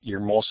it. You're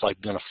most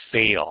likely going to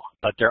fail.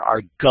 But there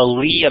are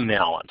Gallia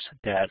melons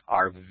that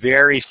are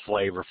very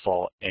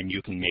flavorful, and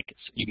you can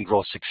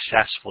grow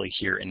successfully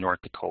here in North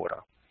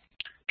Dakota.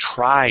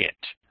 Try it.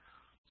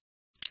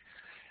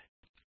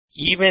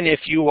 Even if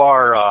you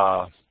are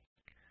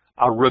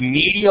a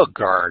remedial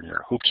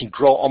gardener who can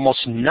grow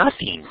almost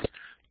nothing,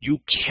 you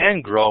can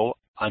grow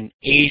an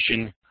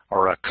Asian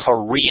or a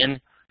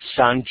Korean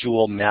sun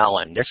jewel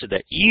melon. This is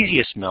the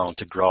easiest melon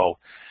to grow.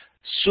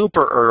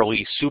 Super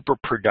early, super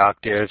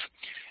productive,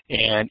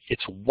 and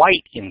it's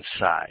white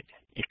inside.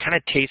 It kind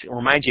of tastes, it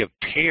reminds you of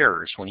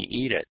pears when you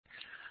eat it.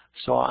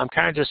 So I'm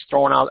kind of just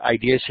throwing out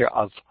ideas here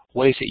of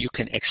ways that you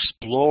can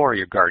explore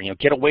your garden. You know,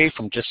 get away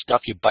from just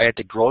stuff you buy at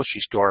the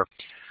grocery store,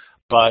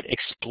 but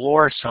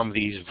explore some of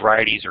these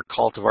varieties or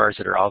cultivars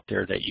that are out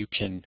there that you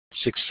can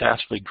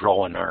successfully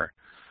grow in our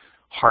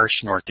harsh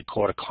North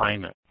Dakota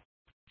climate.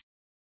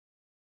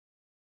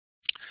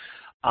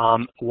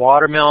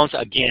 Watermelons,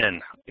 again,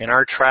 in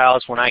our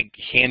trials, when I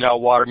hand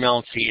out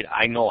watermelon seed,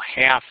 I know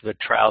half of the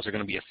trials are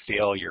going to be a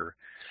failure.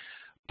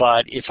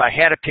 But if I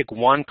had to pick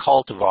one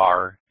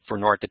cultivar for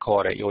North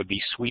Dakota, it would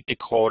be Sweet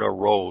Dakota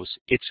Rose.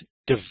 It's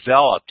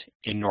developed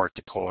in North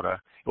Dakota.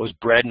 It was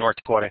bred in North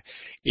Dakota.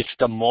 It's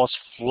the most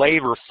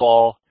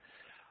flavorful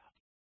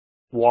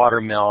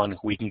watermelon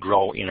we can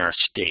grow in our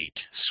state,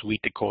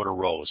 Sweet Dakota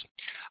Rose.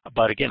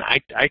 But again,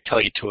 I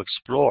tell you to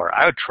explore.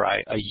 I would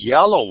try a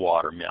yellow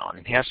watermelon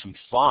and have some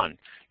fun.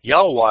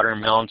 Yellow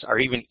watermelons are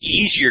even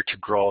easier to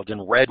grow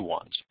than red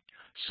ones.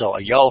 So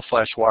a yellow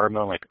flesh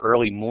watermelon like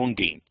Early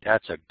Moonbeam,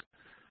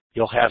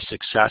 you'll have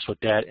success with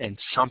that and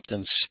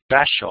something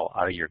special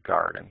out of your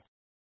garden.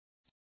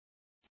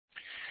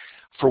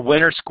 For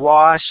winter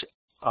squash,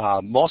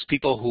 most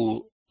people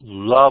who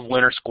love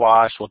winter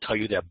squash will tell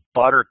you that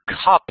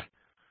Buttercup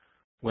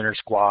winter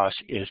squash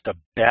is the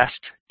best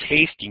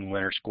tasting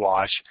winter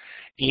squash,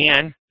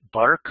 and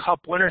Buttercup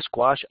winter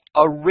squash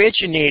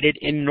originated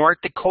in North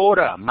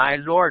Dakota. My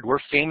Lord, we're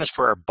famous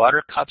for our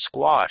Buttercup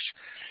squash,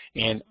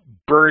 and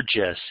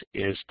Burgess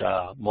is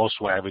the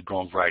most widely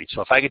grown variety.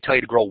 So if I could tell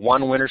you to grow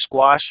one winter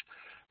squash,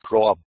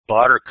 grow a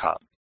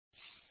Buttercup.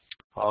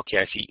 Okay,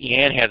 I see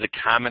Ann has a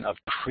comment of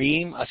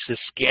cream, a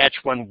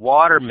Saskatchewan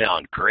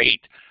watermelon.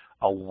 Great.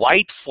 A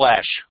white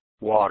flesh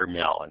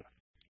watermelon.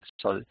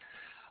 So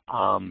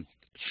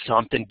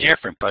something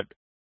different, but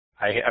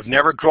I've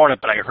never grown it,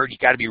 but I heard you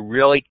got to be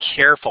really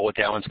careful with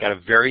that one. It's got a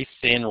very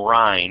thin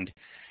rind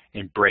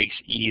and breaks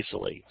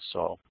easily.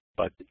 So,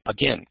 but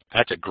again,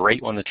 that's a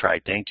great one to try.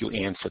 Thank you,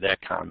 Ann, for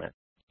that comment.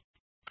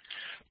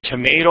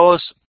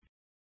 Tomatoes,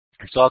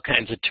 there's all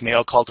kinds of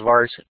tomato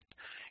cultivars,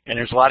 and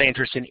there's a lot of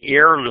interest in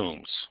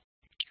heirlooms.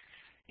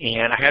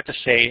 And I have to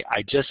say,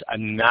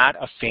 I'm not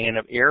a fan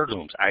of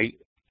heirlooms. I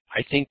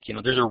think, you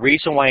know, there's a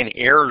reason why an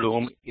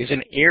heirloom is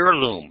an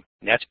heirloom.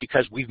 And that's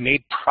because we've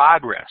made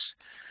progress.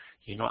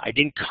 You know, I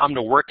didn't come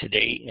to work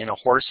today in a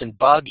horse and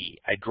buggy.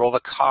 I drove a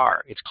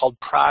car. It's called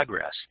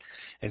progress.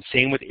 And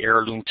same with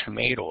heirloom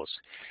tomatoes.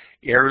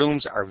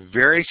 Heirlooms are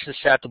very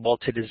susceptible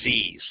to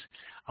disease.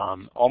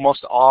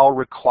 Almost all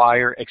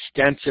require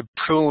extensive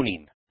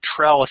pruning,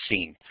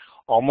 trellising.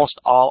 Almost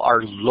all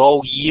are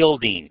low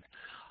yielding.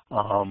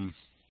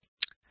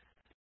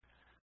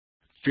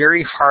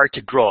 Very hard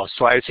to grow.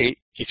 So I would say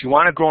if you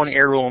want to grow an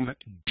heirloom,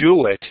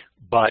 do it,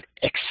 but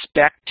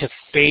expect to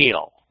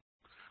fail.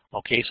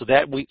 Okay, so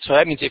that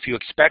means if you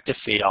expect to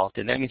fail,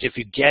 then that means if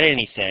you get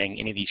any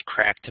of these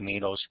cracked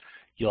tomatoes,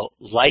 you'll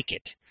like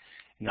it.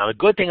 Now the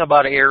good thing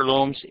about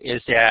heirlooms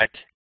is that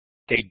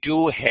they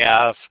do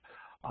have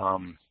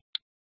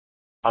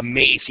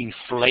amazing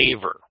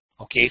flavor.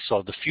 Okay,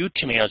 so the few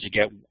tomatoes you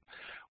get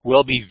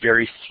will be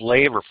very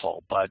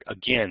flavorful, but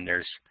again,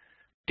 there's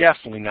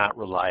definitely not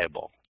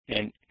reliable.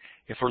 And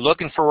if we're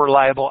looking for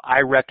reliable,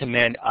 I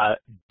recommend a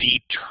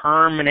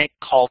determinate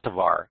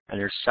cultivar. And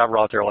there's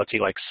several out there, let's say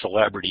like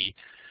Celebrity,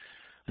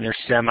 and there's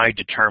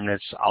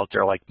semi-determinates out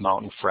there like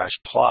Mountain Fresh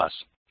Plus.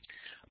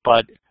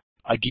 But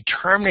a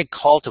determinate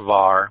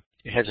cultivar,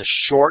 it has a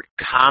short,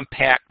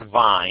 compact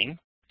vine.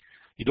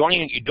 You don't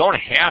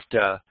have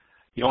to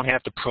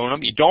prune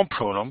them. You don't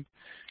prune them,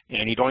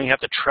 and you don't even have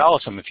to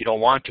trellis them if you don't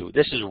want to.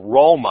 This is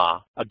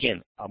Roma,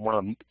 again, one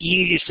of the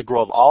easiest to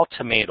grow of all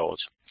tomatoes.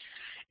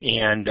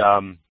 And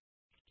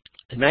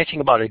the nice thing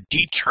about a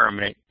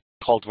determinate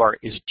cultivar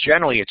is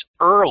generally it's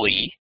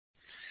early,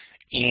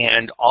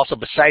 and also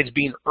besides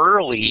being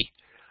early,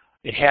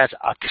 it has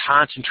a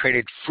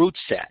concentrated fruit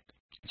set.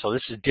 So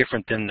this is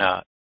different than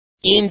the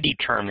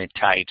indeterminate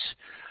types,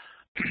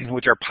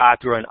 which are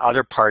popular in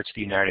other parts of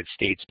the United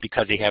States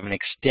because they have an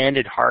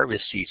extended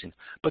harvest season.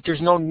 But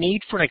there's no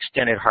need for an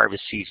extended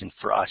harvest season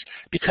for us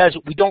because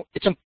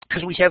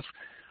we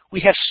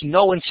have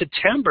snow in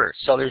September.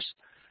 So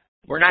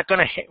we're not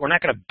going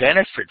to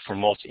benefit from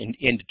most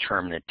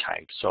indeterminate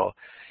types. So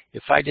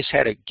if I just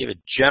had to give a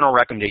general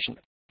recommendation,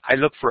 I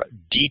look for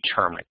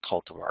determinate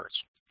cultivars.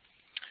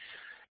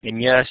 And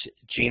yes,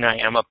 Gene, I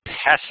am a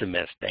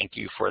pessimist. Thank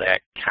you for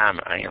that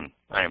comment.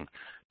 I am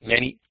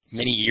many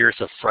years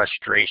of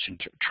frustration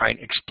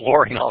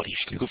exploring all these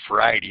new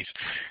varieties.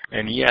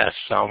 And yes,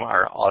 some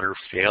are utter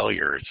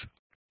failures.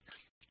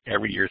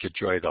 Every year is a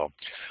joy, though.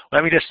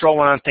 Let me just throw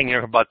one thing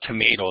here about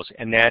tomatoes,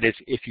 and that is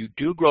if you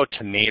do grow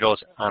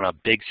tomatoes on a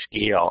big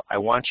scale, I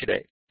want you to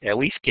at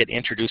least get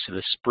introduced to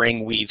the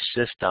spring weave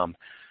system.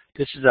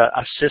 This is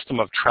a system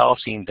of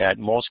trellising that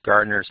most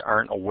gardeners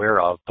aren't aware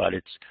of, but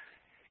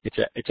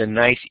it's a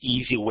nice,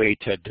 easy way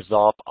to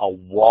develop a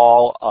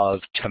wall of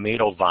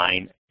tomato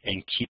vine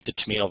and keep the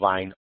tomato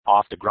vine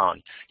off the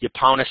ground. You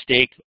pound a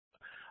stake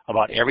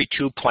about every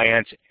 2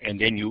 plants,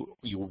 and then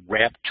you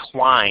wrap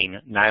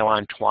twine,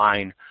 nylon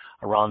twine,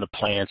 around the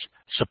plants,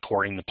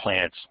 supporting the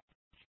plants.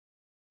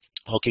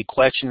 Okay,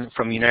 question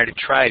from United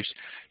Tribes.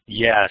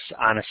 Yes,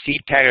 on a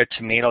seed packet of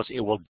tomatoes,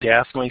 it will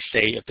definitely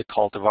say if the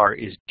cultivar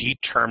is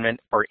determinate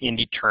or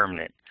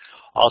indeterminate.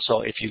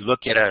 Also, if you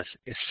look at a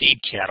seed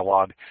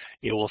catalog,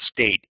 it will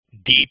state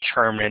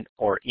determinate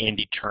or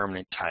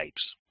indeterminate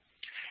types.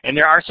 And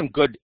there are some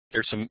good,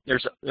 there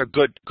are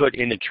good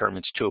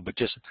indeterminates too, but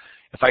just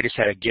if I just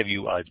had to give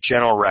you a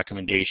general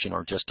recommendation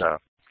or just a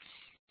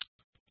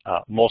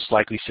most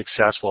likely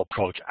successful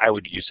approach, I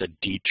would use a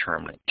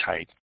determinate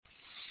type.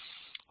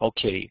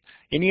 Okay,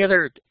 any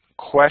other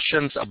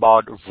questions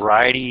about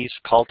varieties,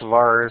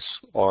 cultivars,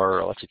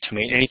 or let's say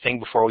tomato, anything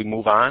before we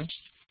move on?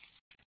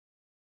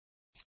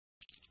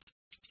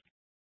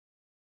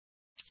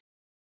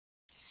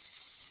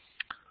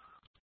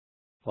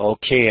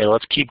 Okay,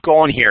 let's keep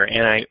going here,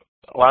 and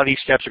a lot of these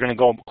steps are going to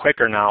go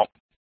quicker now.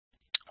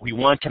 We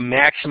want to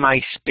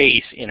maximize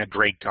space in a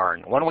great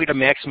garden. One way to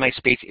maximize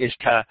space is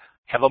to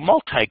have a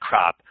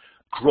multi-crop,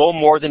 grow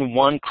more than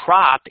one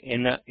crop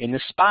in the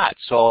spot.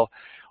 So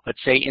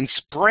let's say in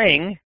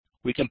spring,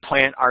 we can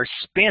plant our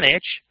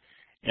spinach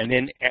and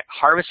then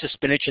harvest the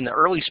spinach in the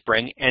early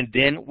spring, and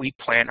then we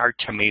plant our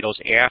tomatoes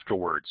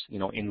afterwards,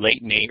 in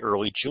late May,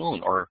 early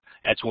June, or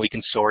that's when we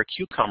can sow our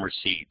cucumber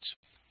seeds.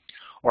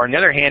 Or on the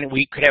other hand,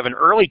 we could have an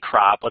early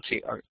crop, let's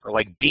say, or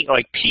like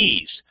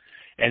peas.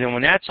 And then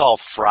when that's all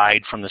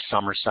fried from the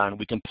summer sun,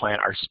 we can plant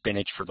our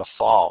spinach for the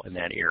fall in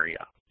that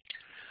area.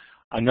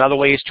 Another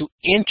way is to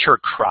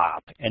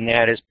intercrop, and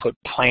that is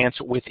put plants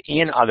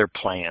within other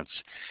plants.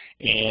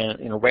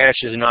 And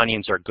radishes and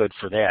onions are good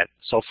for that.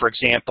 So for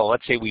example,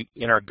 let's say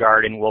in our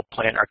garden, we'll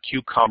plant our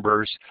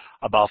cucumbers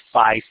about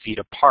 5 feet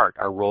apart.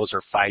 Our rows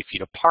are 5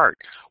 feet apart.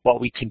 What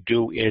we can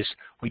do is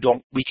we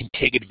can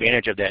take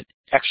advantage of that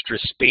extra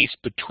space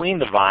between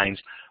the vines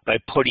by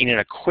putting in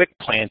a quick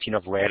planting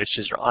of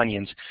radishes or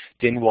onions.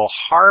 Then we'll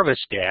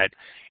harvest that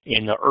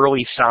in the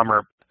early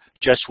summer,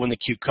 just when the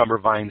cucumber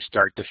vines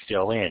start to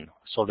fill in.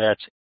 So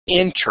that's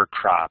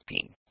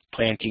intercropping,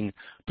 planting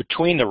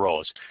between the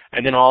rows.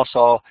 And then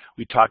also,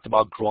 we talked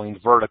about growing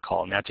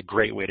vertical, and that's a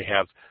great way to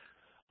have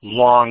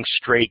long,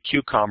 straight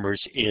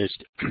cucumbers is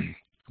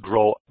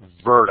grow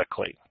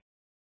vertically.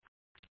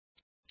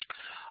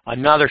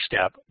 Another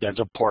step that's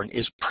important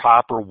is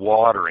proper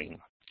watering.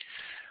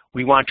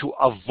 We want to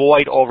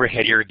avoid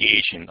overhead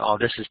irrigation. Oh,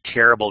 this is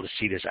terrible to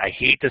see this. I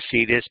hate to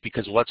see this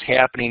because what's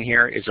happening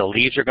here is the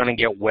leaves are going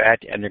to get wet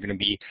and they're going to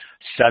be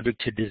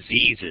subject to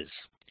diseases.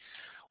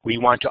 We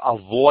want to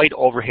avoid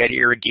overhead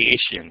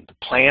irrigation.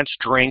 The plants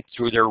drink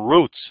through their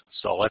roots,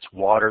 so let's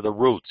water the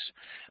roots.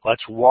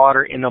 Let's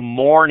water in the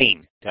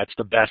morning. That's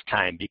the best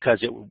time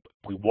because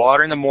we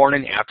water in the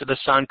morning after the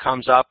sun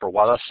comes up or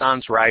while the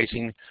sun's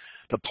rising.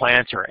 The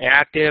plants are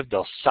active,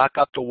 they'll suck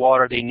up the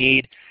water they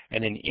need,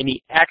 and then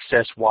any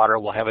excess water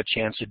will have a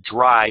chance to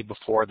dry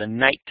before the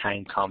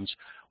nighttime comes,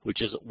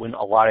 which is when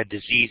a lot of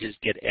diseases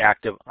get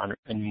active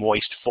in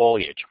moist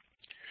foliage.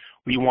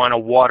 We want to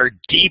water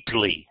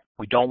deeply.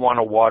 We don't want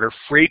to water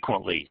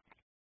frequently.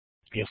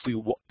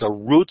 The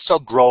roots will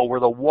grow where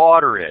the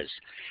water is.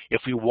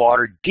 If we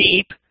water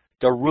deep,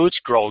 the roots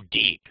grow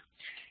deep.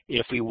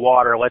 if we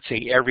water, let's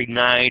say every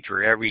night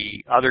or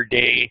every other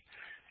day,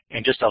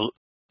 and just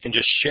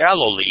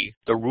shallowly,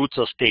 the roots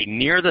will stay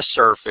near the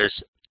surface,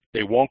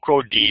 they won't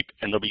grow deep,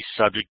 and they'll be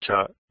subject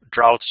to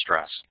drought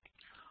stress.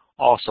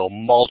 Also,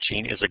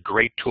 mulching is a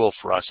great tool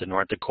for us in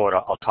North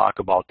Dakota. I'll talk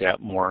about that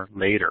more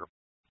later.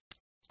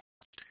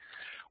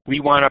 We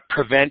want to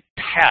prevent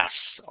pests,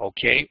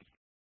 okay?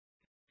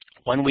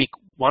 One way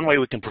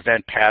we can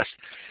prevent pests,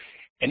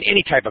 and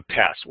any type of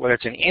pest, whether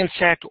it's an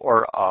insect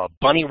or a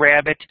bunny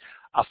rabbit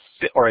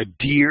or a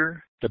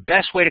deer, the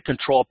best way to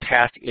control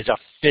pest is a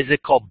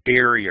physical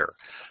barrier.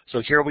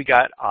 So here we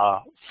got a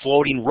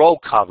floating row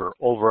cover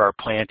over our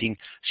planting,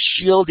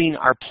 shielding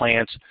our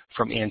plants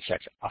from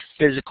insects, a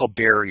physical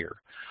barrier.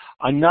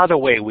 Another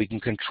way we can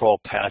control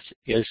pests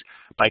is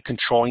by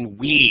controlling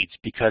weeds,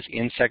 because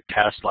insect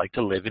pests like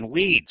to live in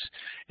weeds.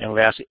 And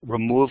last,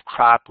 remove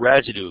crop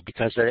residue,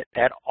 because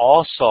that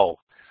also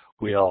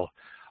will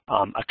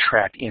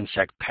attract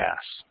insect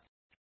pests.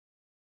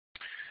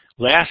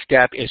 Last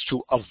step is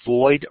to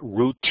avoid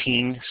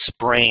routine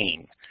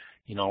spraying.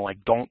 You know, like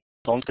don't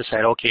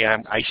decide, okay,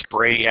 I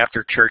spray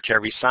after church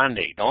every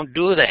Sunday. Don't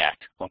do that.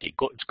 Okay,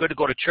 it's good to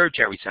go to church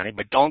every Sunday,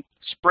 but don't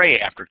spray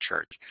after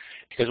church.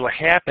 Because what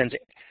happens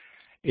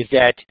is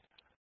that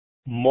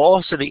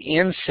most of the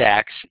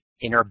insects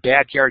in our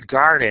backyard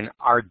garden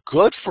are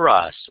good for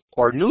us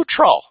or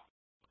neutral.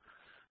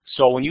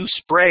 So when you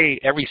spray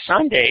every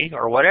Sunday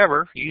or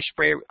whatever, you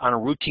spray on a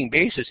routine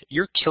basis,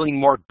 you're killing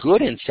more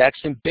good insects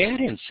than bad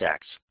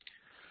insects.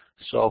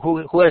 So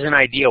who has an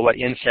idea what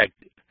insect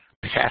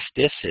pest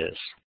this is?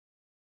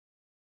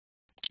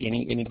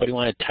 Anybody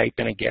want to type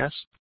in a guess?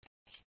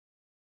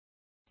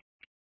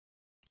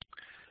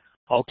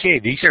 Okay,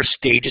 these are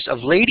stages of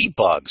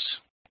ladybugs.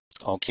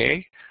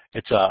 Okay,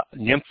 it's a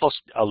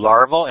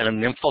larval and a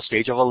nymphal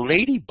stage of a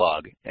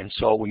ladybug. And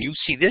so when you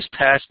see this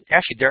pest,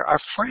 actually they're our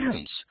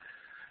friends.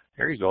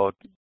 There you go,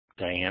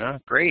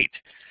 Diana, great.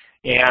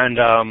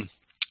 And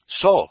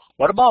so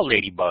what about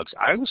ladybugs?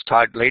 I was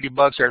taught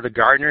ladybugs are the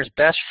gardener's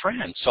best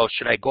friend. So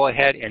should I go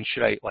ahead and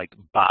should I like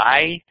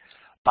buy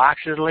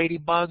boxes of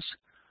ladybugs?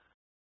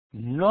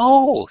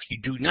 No, you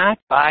do not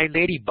buy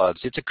ladybugs.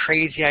 It's a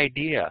crazy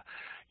idea.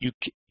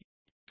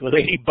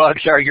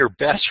 Ladybugs are your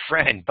best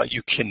friend, but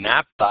you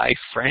cannot buy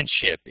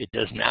friendship. It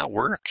does not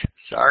work.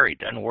 Sorry, it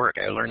doesn't work.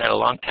 I learned that a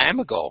long time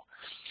ago.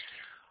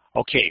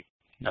 Okay,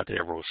 not that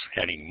everyone's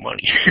had any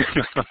money.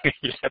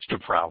 That's the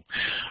problem.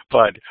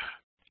 But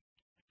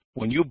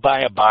when you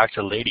buy a box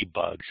of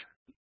ladybugs,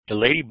 the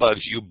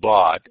ladybugs you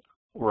bought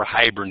were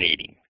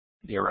hibernating.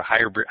 They were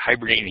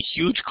hibernating in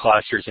huge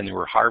clusters, and they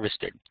were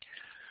harvested.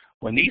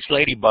 When these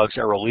ladybugs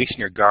are released in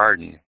your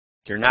garden,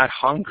 they're not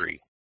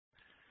hungry.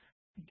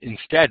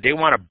 Instead, they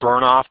want to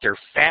burn off their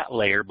fat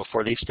layer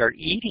before they start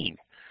eating.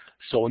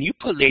 So when you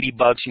put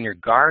ladybugs in your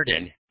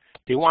garden,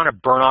 they want to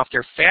burn off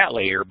their fat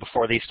layer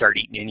before they start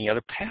eating any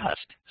other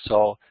pest.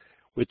 So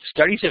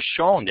studies have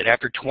shown that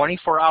after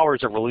 24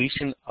 hours of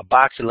releasing a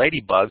box of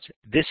ladybugs,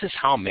 this is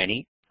how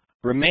many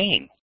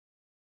remain.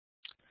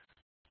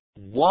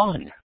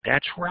 1.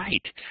 That's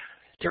right.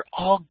 They're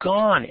all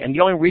gone. And the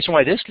only reason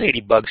why this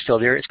ladybug's still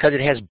there is because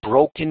it has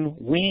broken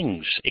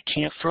wings. It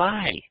can't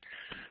fly.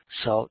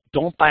 So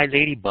don't buy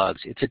ladybugs.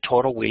 It's a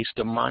total waste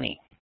of money.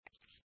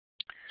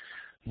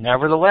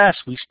 Nevertheless,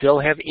 we still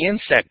have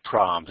insect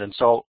problems, and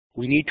so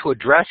we need to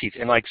address these.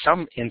 And like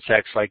some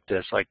insects like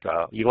this, like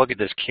you look at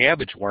this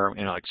cabbage worm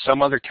and like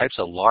some other types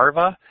of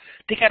larvae,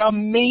 they got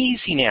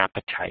amazing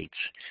appetites.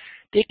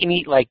 They can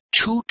eat like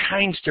 2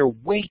 times their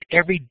weight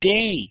every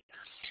day.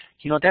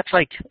 You know, that's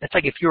like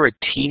if you're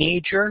a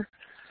teenager,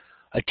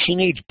 a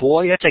teenage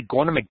boy, that's like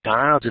going to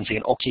McDonald's and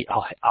saying, okay,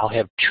 I'll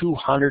have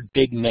 200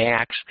 Big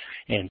Macs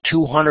and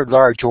 200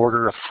 large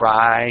order of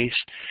fries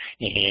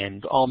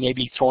and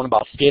maybe throwing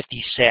about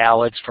 50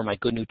 salads for my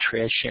good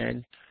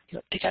nutrition. You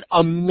know, they got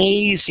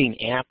amazing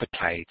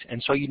appetites,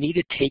 and so you need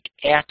to take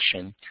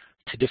action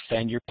to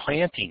defend your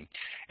planting.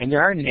 And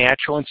there are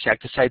natural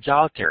insecticides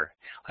out there,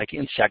 like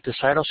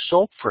insecticidal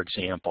soap, for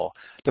example.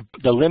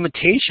 The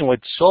limitation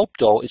with soap,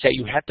 though, is that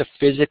you have to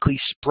physically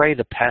spray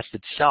the pest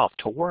itself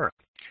to work.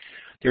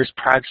 There's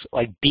products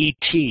like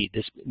BT,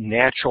 this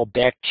natural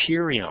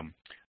bacterium,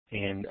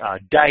 and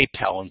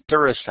dipel and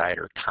thuricide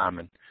are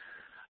common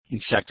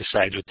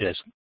insecticides with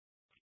this.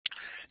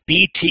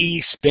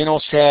 BT,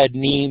 spinosad,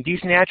 neem,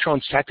 these natural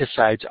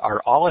insecticides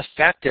are all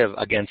effective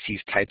against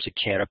these types of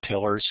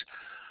caterpillars,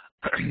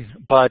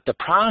 but the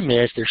problem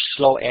is they're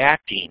slow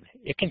acting.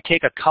 It can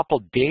take a couple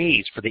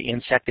days for the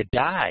insect to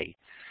die.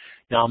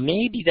 Now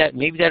maybe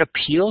that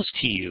appeals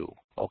to you,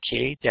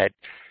 okay, that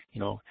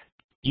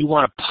you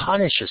want to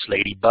punish this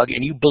ladybug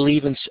and you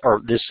believe in,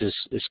 or this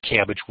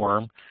cabbage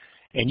worm,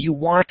 and you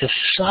want to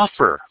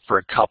suffer for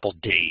a couple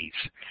days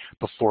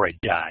before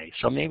it dies.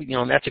 So maybe,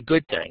 that's a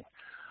good thing.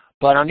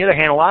 But on the other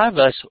hand, a lot of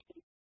us,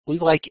 we're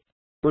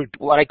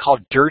what I call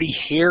dirty,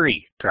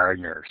 hairy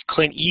gardeners,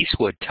 Clint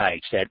Eastwood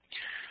types that,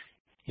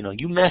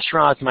 you mess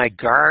around with my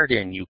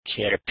garden, you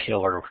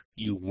caterpillar,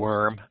 you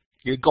worm,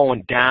 you're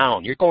going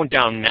down. You're going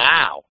down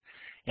now.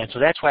 And so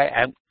that's why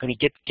I'm going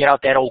to get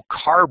out that old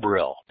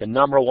Carbril, the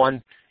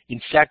 #1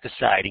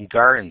 insecticide in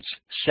gardens,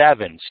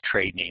 Sevens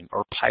trade name,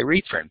 or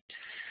pyrethrin.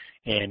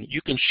 And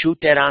you can shoot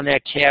that on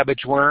that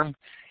cabbage worm,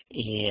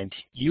 and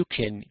you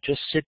can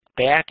just sit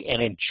back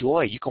and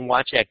enjoy. You can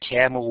watch that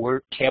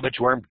cabbage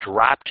worm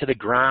drop to the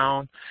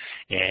ground,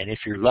 and if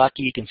you're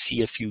lucky, you can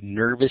see a few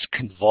nervous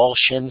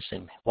convulsions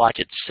and watch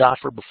it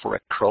suffer before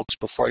it croaks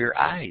before your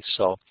eyes.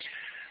 So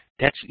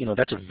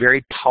that's a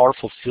very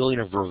powerful feeling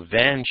of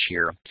revenge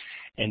here,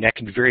 and that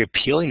can be very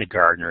appealing to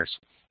gardeners,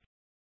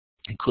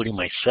 including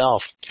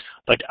myself.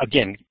 But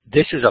again,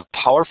 this is a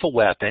powerful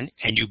weapon,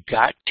 and you've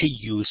got to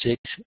use it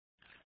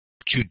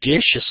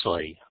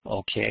judiciously,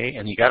 okay?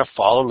 And you got to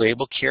follow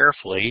label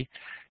carefully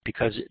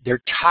because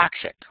they're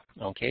toxic,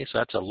 okay? So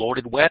that's a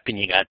loaded weapon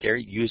you got there.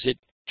 Use it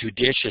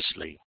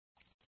judiciously.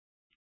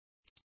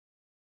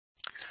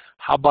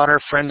 How about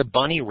our friend the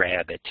bunny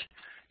rabbit?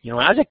 You know,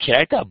 as a kid,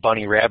 I thought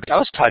bunny rabbit, I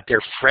was taught they're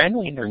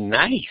friendly and they're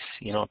nice.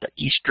 You know, the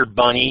Easter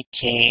bunny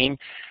came,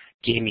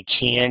 gave me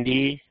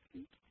candy.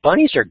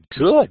 Bunnies are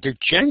good, they're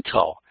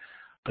gentle.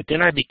 But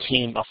then I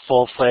became a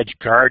full-fledged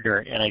gardener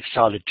and I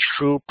saw the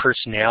true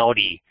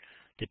personality,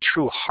 the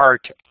true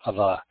heart of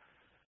a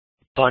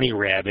bunny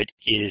rabbit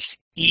is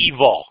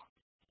evil.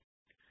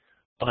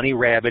 Bunny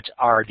rabbits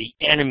are the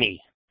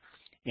enemy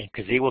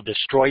because they will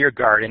destroy your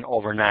garden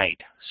overnight.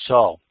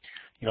 So,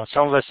 you know,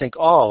 some of us think,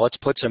 oh, let's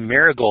put some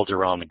marigolds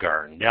around the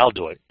garden. That'll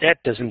do it. That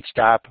doesn't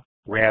stop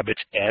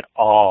rabbits at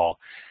all.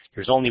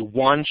 There's only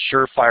one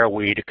surefire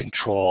way to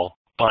control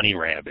bunny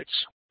rabbits.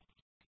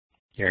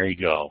 There you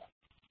go.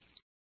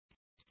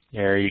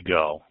 There you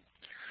go.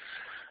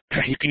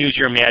 You can use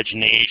your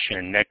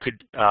imagination. That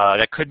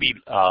could be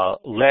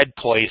lead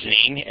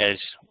poisoning, as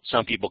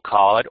some people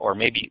call it, or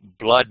maybe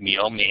blood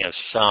meal may have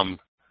some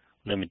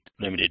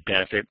limited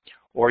benefit.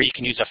 Or you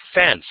can use a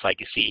fence, like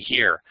you see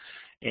here.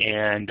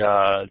 And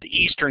the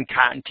eastern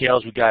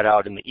cottontails we got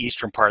out in the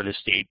eastern part of the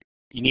state,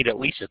 you need at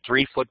least a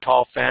 3-foot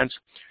tall fence.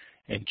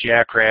 And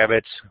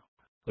jackrabbits,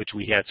 which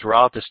we have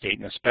throughout the state,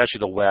 and especially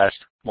the west,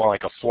 more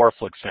like a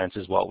 4-foot fence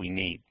is what we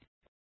need.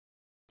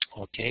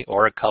 Okay,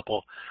 or a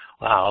couple.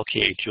 Wow,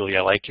 okay, Julie,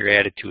 I like your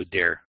attitude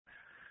there.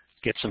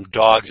 Get some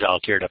dogs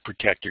out there to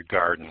protect your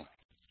garden.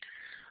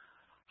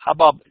 How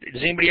about,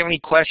 does anybody have any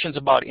questions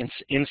about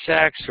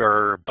insects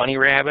or bunny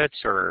rabbits,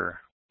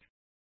 or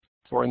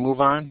before we move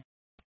on?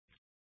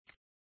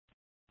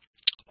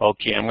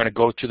 Okay, I'm going to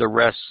go through the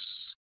rest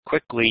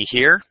quickly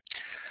here.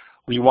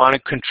 We want to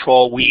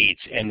control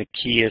weeds, and the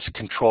key is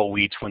control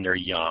weeds when they're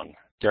young.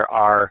 There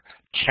are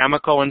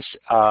chemical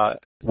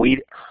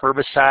weed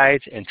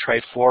herbicides and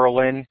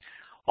trifluralin,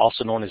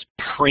 also known as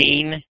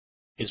preen,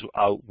 is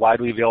a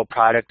widely available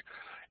product,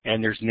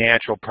 and there's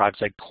natural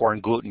products like corn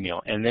gluten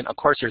meal. And then, of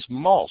course, there's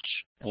mulch,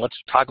 and let's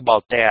talk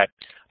about that.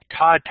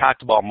 Todd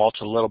talked about mulch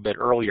a little bit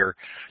earlier.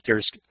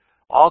 There's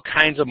all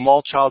kinds of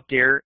mulch out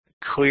there,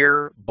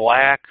 clear,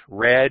 black,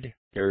 red.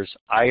 There's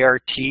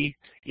IRT,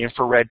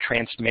 infrared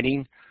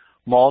transmitting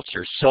mulch.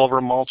 There's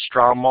silver mulch,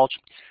 straw mulch.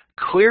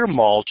 Clear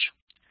mulch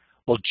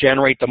will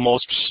generate the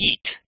most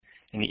heat,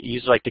 and it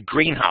uses like the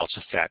greenhouse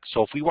effect.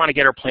 So if we want to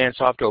get our plants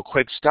off to a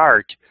quick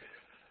start,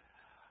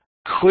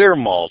 clear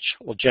mulch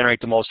will generate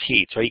the most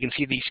heat. So you can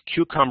see these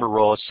cucumber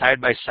rows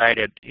side by side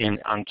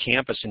on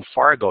campus in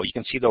Fargo. You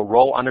can see the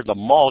row under the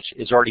mulch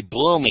is already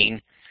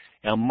blooming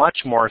and much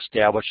more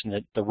established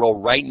than the row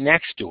right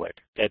next to it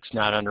that's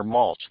not under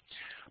mulch.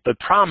 But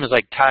the problem is,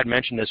 like Todd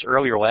mentioned this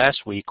earlier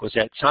last week, was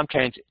that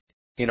sometimes,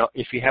 you know,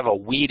 if you have a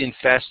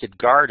weed-infested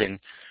garden,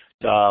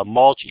 the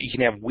mulch, you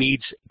can have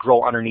weeds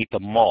grow underneath the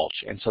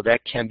mulch, and so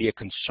that can be a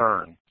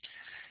concern.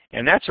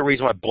 And that's the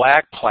reason why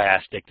black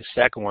plastic, the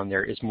second one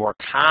there, is more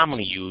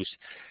commonly used.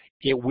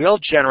 It will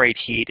generate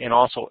heat, and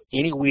also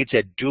any weeds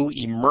that do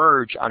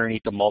emerge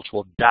underneath the mulch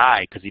will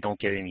die because they don't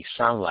get any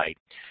sunlight.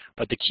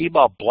 But the key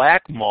about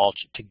black mulch,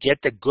 to get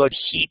the good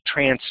heat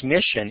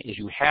transmission, is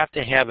you have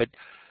to have it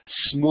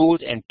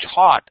smooth and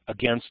taut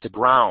against the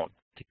ground,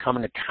 to come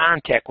into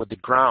contact with the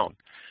ground.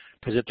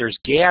 Because if there's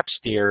gaps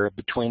there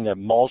between the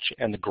mulch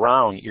and the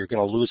ground, you're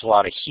going to lose a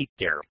lot of heat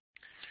there.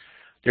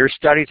 There are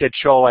studies that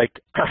show like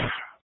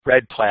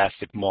red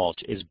plastic mulch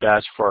is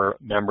best for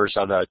members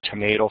of the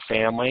tomato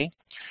family,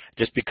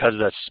 just because of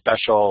the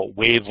special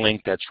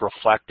wavelength that's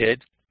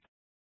reflected.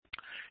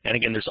 And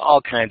again, there's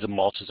all kinds of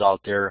mulches out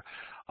there,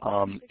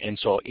 and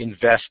so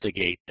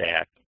investigate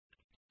that.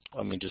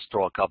 Let me just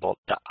throw a couple.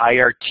 The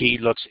IRT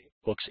looks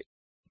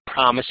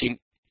promising.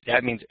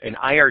 That means an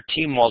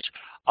IRT mulch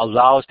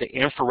allows the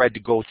infrared to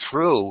go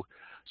through,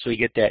 so you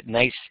get that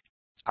nice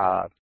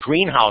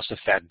greenhouse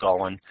effect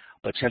going.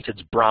 But since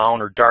it's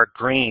brown or dark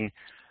green,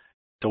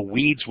 the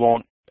weeds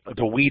won't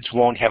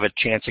have a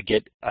chance to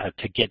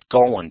get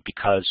going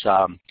because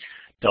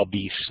they'll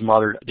be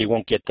smothered. They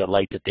won't get the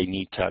light that they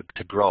need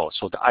to grow.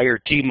 So the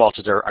IRT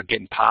mulches are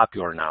getting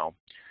popular now.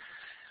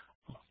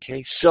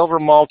 Okay, silver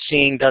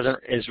mulching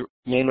is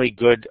mainly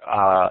good,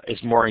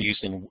 is more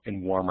used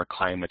in warmer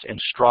climates, and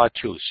straw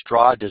too.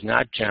 Straw does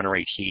not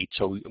generate heat,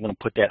 so we want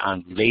to put that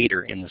on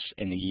later in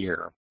the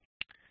year.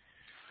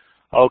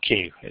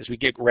 Okay, as we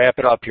wrap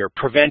it up here,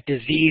 prevent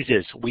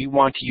diseases. We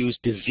want to use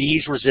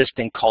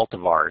disease-resistant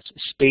cultivars.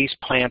 Space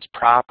plants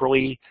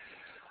properly.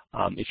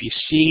 If you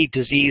see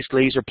diseased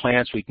laser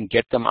plants, we can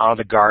get them out of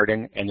the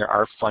garden, and there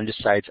are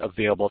fungicides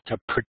available to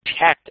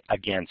protect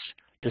against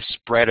the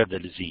spread of the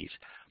disease.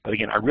 But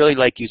again, I really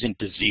like using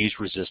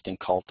disease-resistant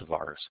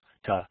cultivars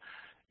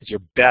as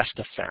your best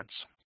defense.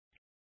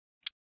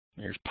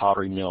 There's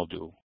powdery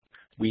mildew.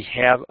 We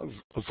have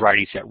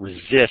varieties that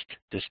resist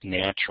this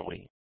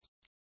naturally.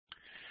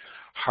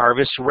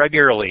 Harvest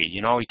regularly.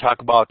 You know, we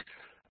talk about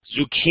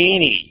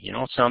zucchini. You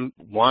know,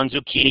 one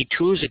zucchini,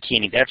 two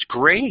zucchini. That's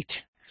great,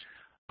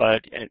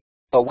 but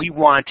we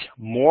want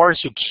more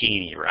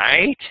zucchini,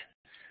 right?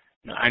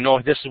 I know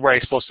this is where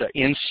I'm supposed to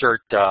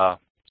insert the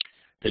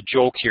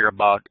joke here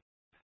about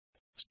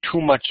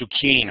too much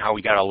zucchini and how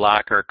we got to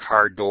lock our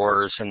car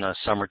doors in the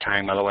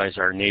summertime, otherwise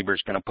our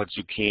neighbor's going to put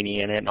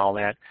zucchini in it and all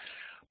that.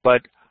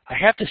 But I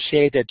have to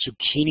say that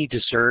zucchini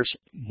deserves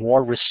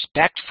more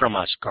respect from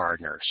us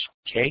gardeners,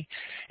 okay?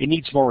 It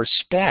needs more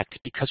respect,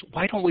 because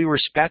why don't we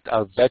respect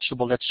a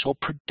vegetable that's so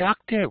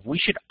productive? We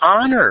should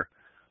honor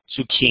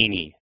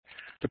zucchini.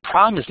 The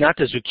problem is not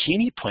the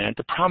zucchini plant,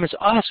 the problem is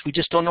us. We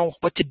just don't know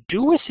what to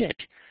do with it.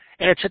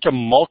 And it's such a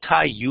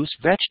multi-use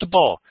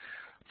vegetable.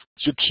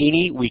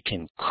 Zucchini, we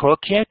can cook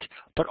it,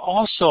 but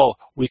also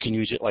we can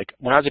use it, like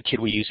when I was a kid,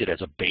 we used it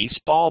as a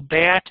baseball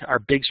bat, our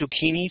big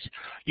zucchinis.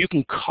 You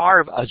can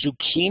carve a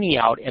zucchini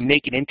out and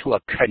make it into a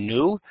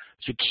canoe,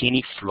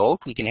 zucchini float.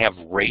 We can have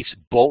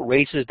boat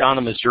races down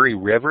the Missouri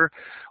River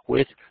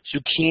with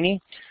zucchini.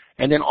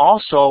 And then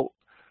also,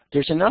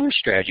 there's another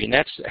strategy, and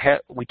that's,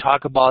 we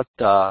talk about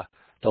the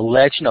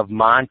legend of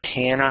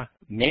Montana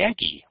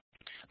Maggie.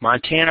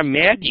 Montana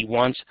Maggie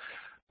once,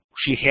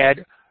 she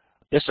had,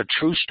 this is a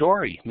true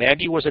story.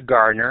 Maggie was a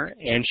gardener,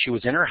 and she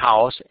was in her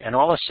house, and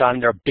all of a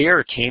sudden, a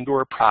bear came to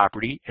her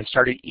property and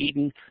started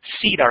eating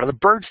seed out of the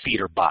bird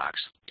feeder box.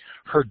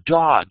 Her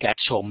dog got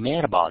so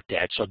mad about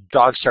that, so the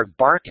dog started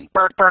barking,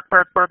 bark, bark,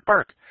 bark, bark,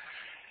 bark,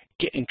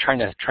 trying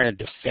to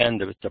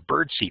defend the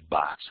bird seed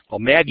box. Well,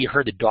 Maggie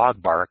heard the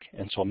dog bark,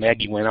 and so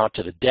Maggie went out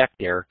to the deck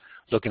there,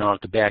 looking out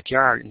at the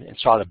backyard, and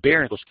saw the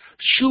bear, and goes,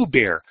 "Shoo,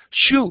 bear,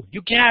 shoo,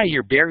 you get out of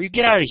here, bear, you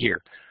get out of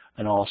here."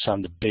 And all of a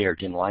sudden, the bear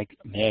didn't like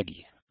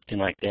Maggie.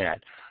 Like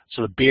that.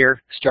 So the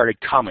bear started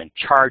coming,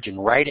 charging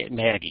right at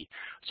Maggie.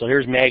 So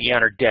here's Maggie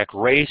on her deck,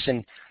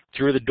 racing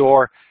through the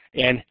door,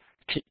 and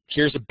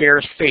here's the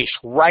bear's face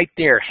right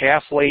there,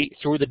 halfway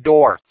through the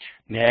door.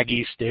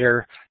 Maggie's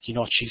there, you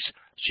know,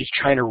 she's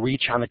trying to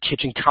reach on the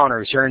kitchen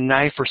counter. Is there a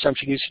knife or something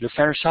she can use to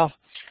defend herself?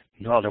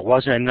 No, there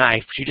wasn't a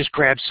knife. She just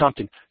grabbed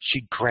something.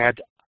 She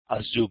grabbed a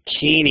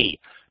zucchini.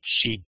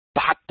 She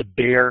bopped the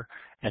bear,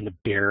 and the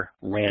bear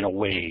ran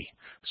away.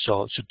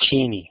 So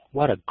zucchini,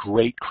 what a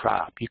great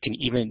crop. You can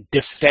even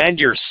defend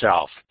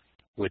yourself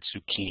with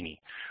zucchini.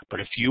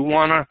 But if you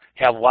want to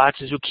have lots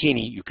of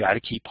zucchini, you've got to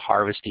keep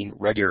harvesting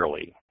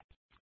regularly.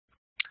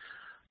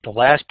 The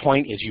last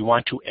point is you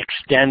want to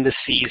extend the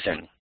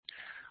season.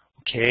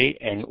 Okay,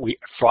 and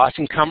frost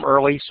can come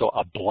early, so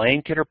a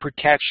blanket of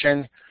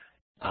protection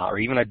or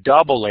even a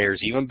double layer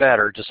is even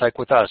better, just like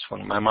with us.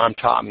 When my mom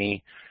taught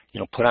me, you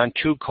know, put on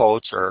 2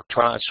 coats or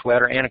put on a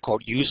sweater and a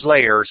coat, use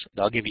layers,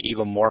 they'll give you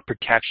even more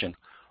protection.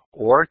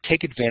 Or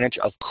take advantage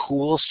of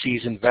cool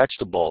season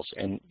vegetables.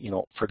 And, you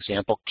know, for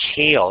example,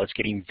 kale is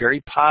getting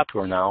very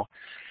popular now,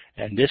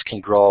 and this can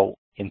grow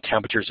in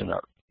temperatures in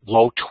the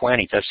low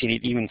 20s. I've seen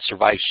it even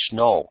survive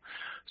snow.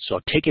 So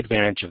take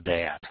advantage of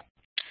that.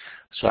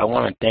 So I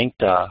want to thank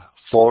the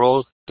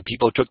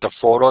people who took the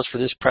photos for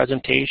this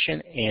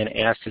presentation, and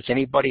ask, does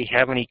anybody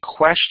have any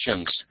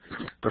questions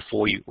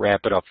before we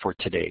wrap it up for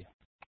today?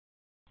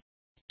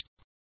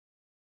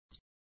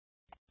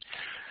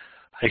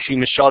 I see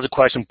Michelle's a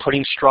question,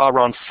 putting straw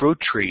around fruit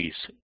trees,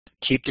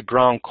 keep the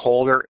ground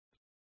colder.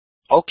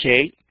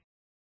 Okay,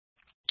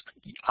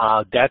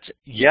 that's,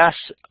 yes,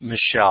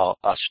 Michelle,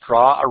 a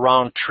straw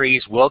around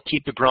trees will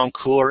keep the ground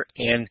cooler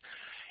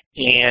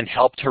and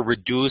help to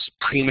reduce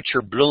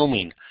premature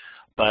blooming.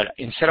 But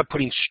instead of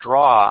putting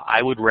straw,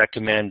 I would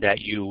recommend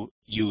that you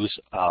use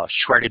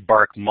shredded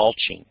bark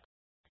mulching.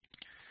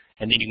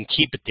 And then you can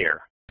keep it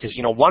there. Because,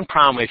 you know, one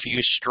problem if you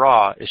use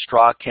straw is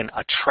straw can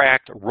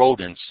attract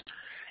rodents,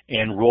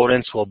 and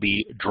rodents will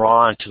be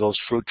drawn to those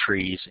fruit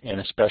trees,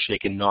 and especially they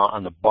can gnaw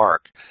on the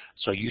bark.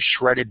 So use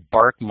shredded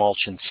bark mulch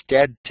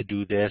instead to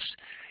do this,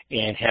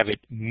 and have it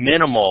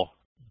minimal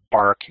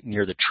bark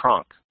near the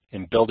trunk,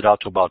 and build it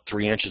out to about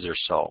 3 inches or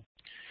so.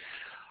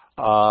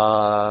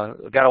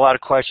 I've got a lot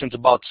of questions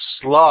about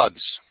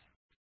slugs.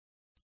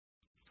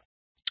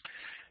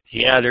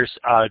 Yeah, there's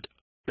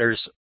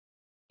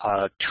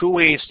 2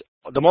 ways.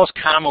 The most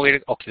common way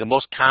the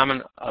most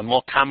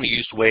commonly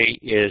used way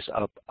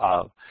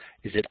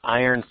is it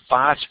iron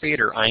phosphate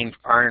or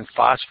iron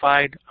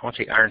phosphide? I want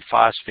to say iron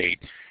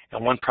phosphate.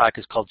 And one product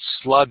is called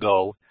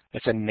Sluggo.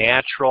 It's a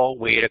natural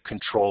way to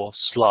control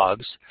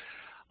slugs,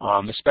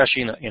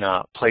 especially in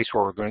a place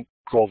where we're going to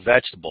grow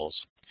vegetables.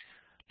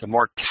 The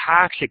more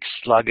toxic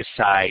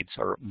slugicides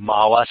or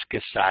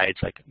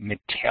molluscicides like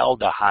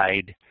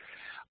metaldehyde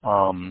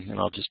And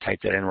I'll just type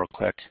that in real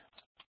quick.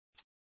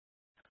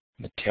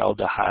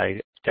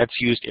 Metaldehyde.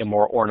 That's used in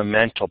more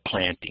ornamental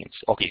plantings.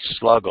 Okay,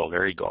 Sluggo,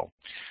 there you go.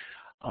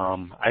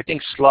 I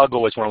think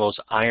Sluggo is one of those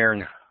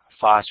iron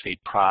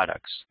phosphate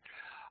products.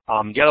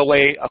 The other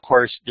way, of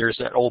course, there's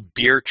that old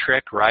beer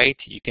trick, right?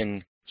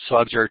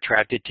 Slugs are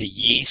attracted to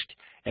yeast,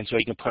 and so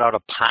you can put out a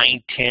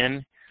pine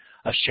tin,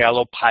 a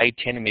shallow pine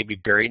tin, and maybe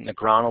bury it in the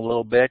ground a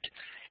little bit,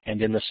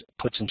 and then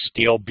put some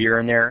stale beer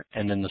in there,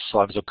 and then the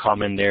slugs will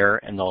come in there,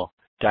 and they'll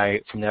die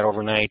from that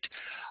overnight.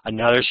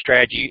 Another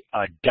strategy,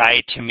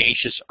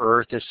 diatomaceous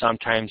earth is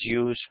sometimes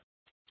used,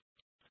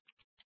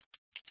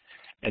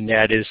 and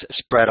that is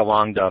spread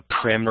along the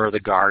perimeter of the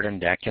garden.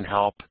 That can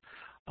help.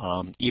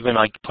 Even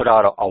like put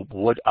out a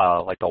wood,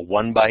 like a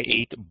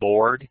 1x8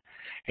 board,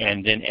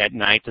 and then at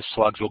night the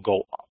slugs will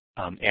go,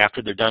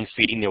 after they're done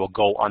feeding, they will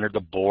go under the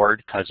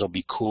board because it'll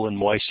be cool and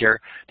moist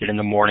here. Then in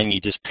the morning you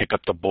just pick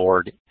up the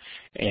board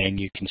and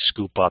you can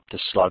scoop up the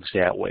slugs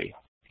that way.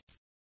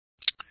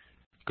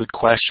 Good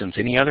questions.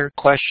 Any other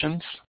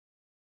questions?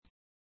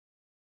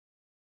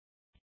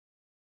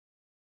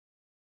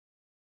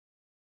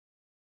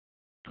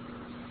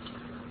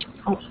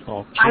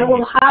 Okay. I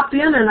will hop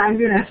in, and I'm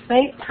going to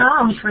thank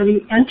Tom for the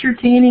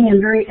entertaining and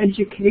very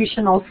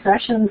educational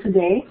session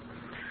today.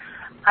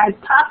 I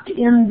popped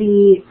in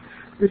the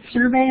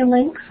survey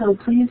link, so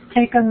please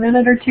take a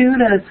minute or two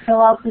to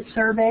fill out the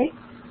survey.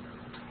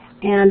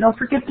 And don't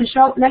forget to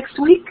show up next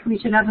week. We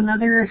should have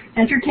another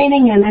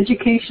entertaining and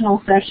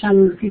educational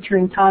session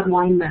featuring Todd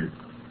Weinman.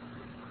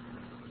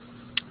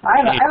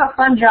 I have a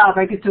fun job.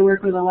 I get to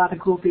work with a lot of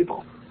cool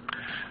people.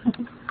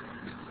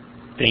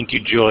 Thank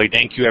you, Julie.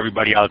 Thank you,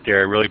 everybody out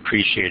there. I really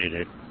appreciated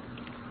it.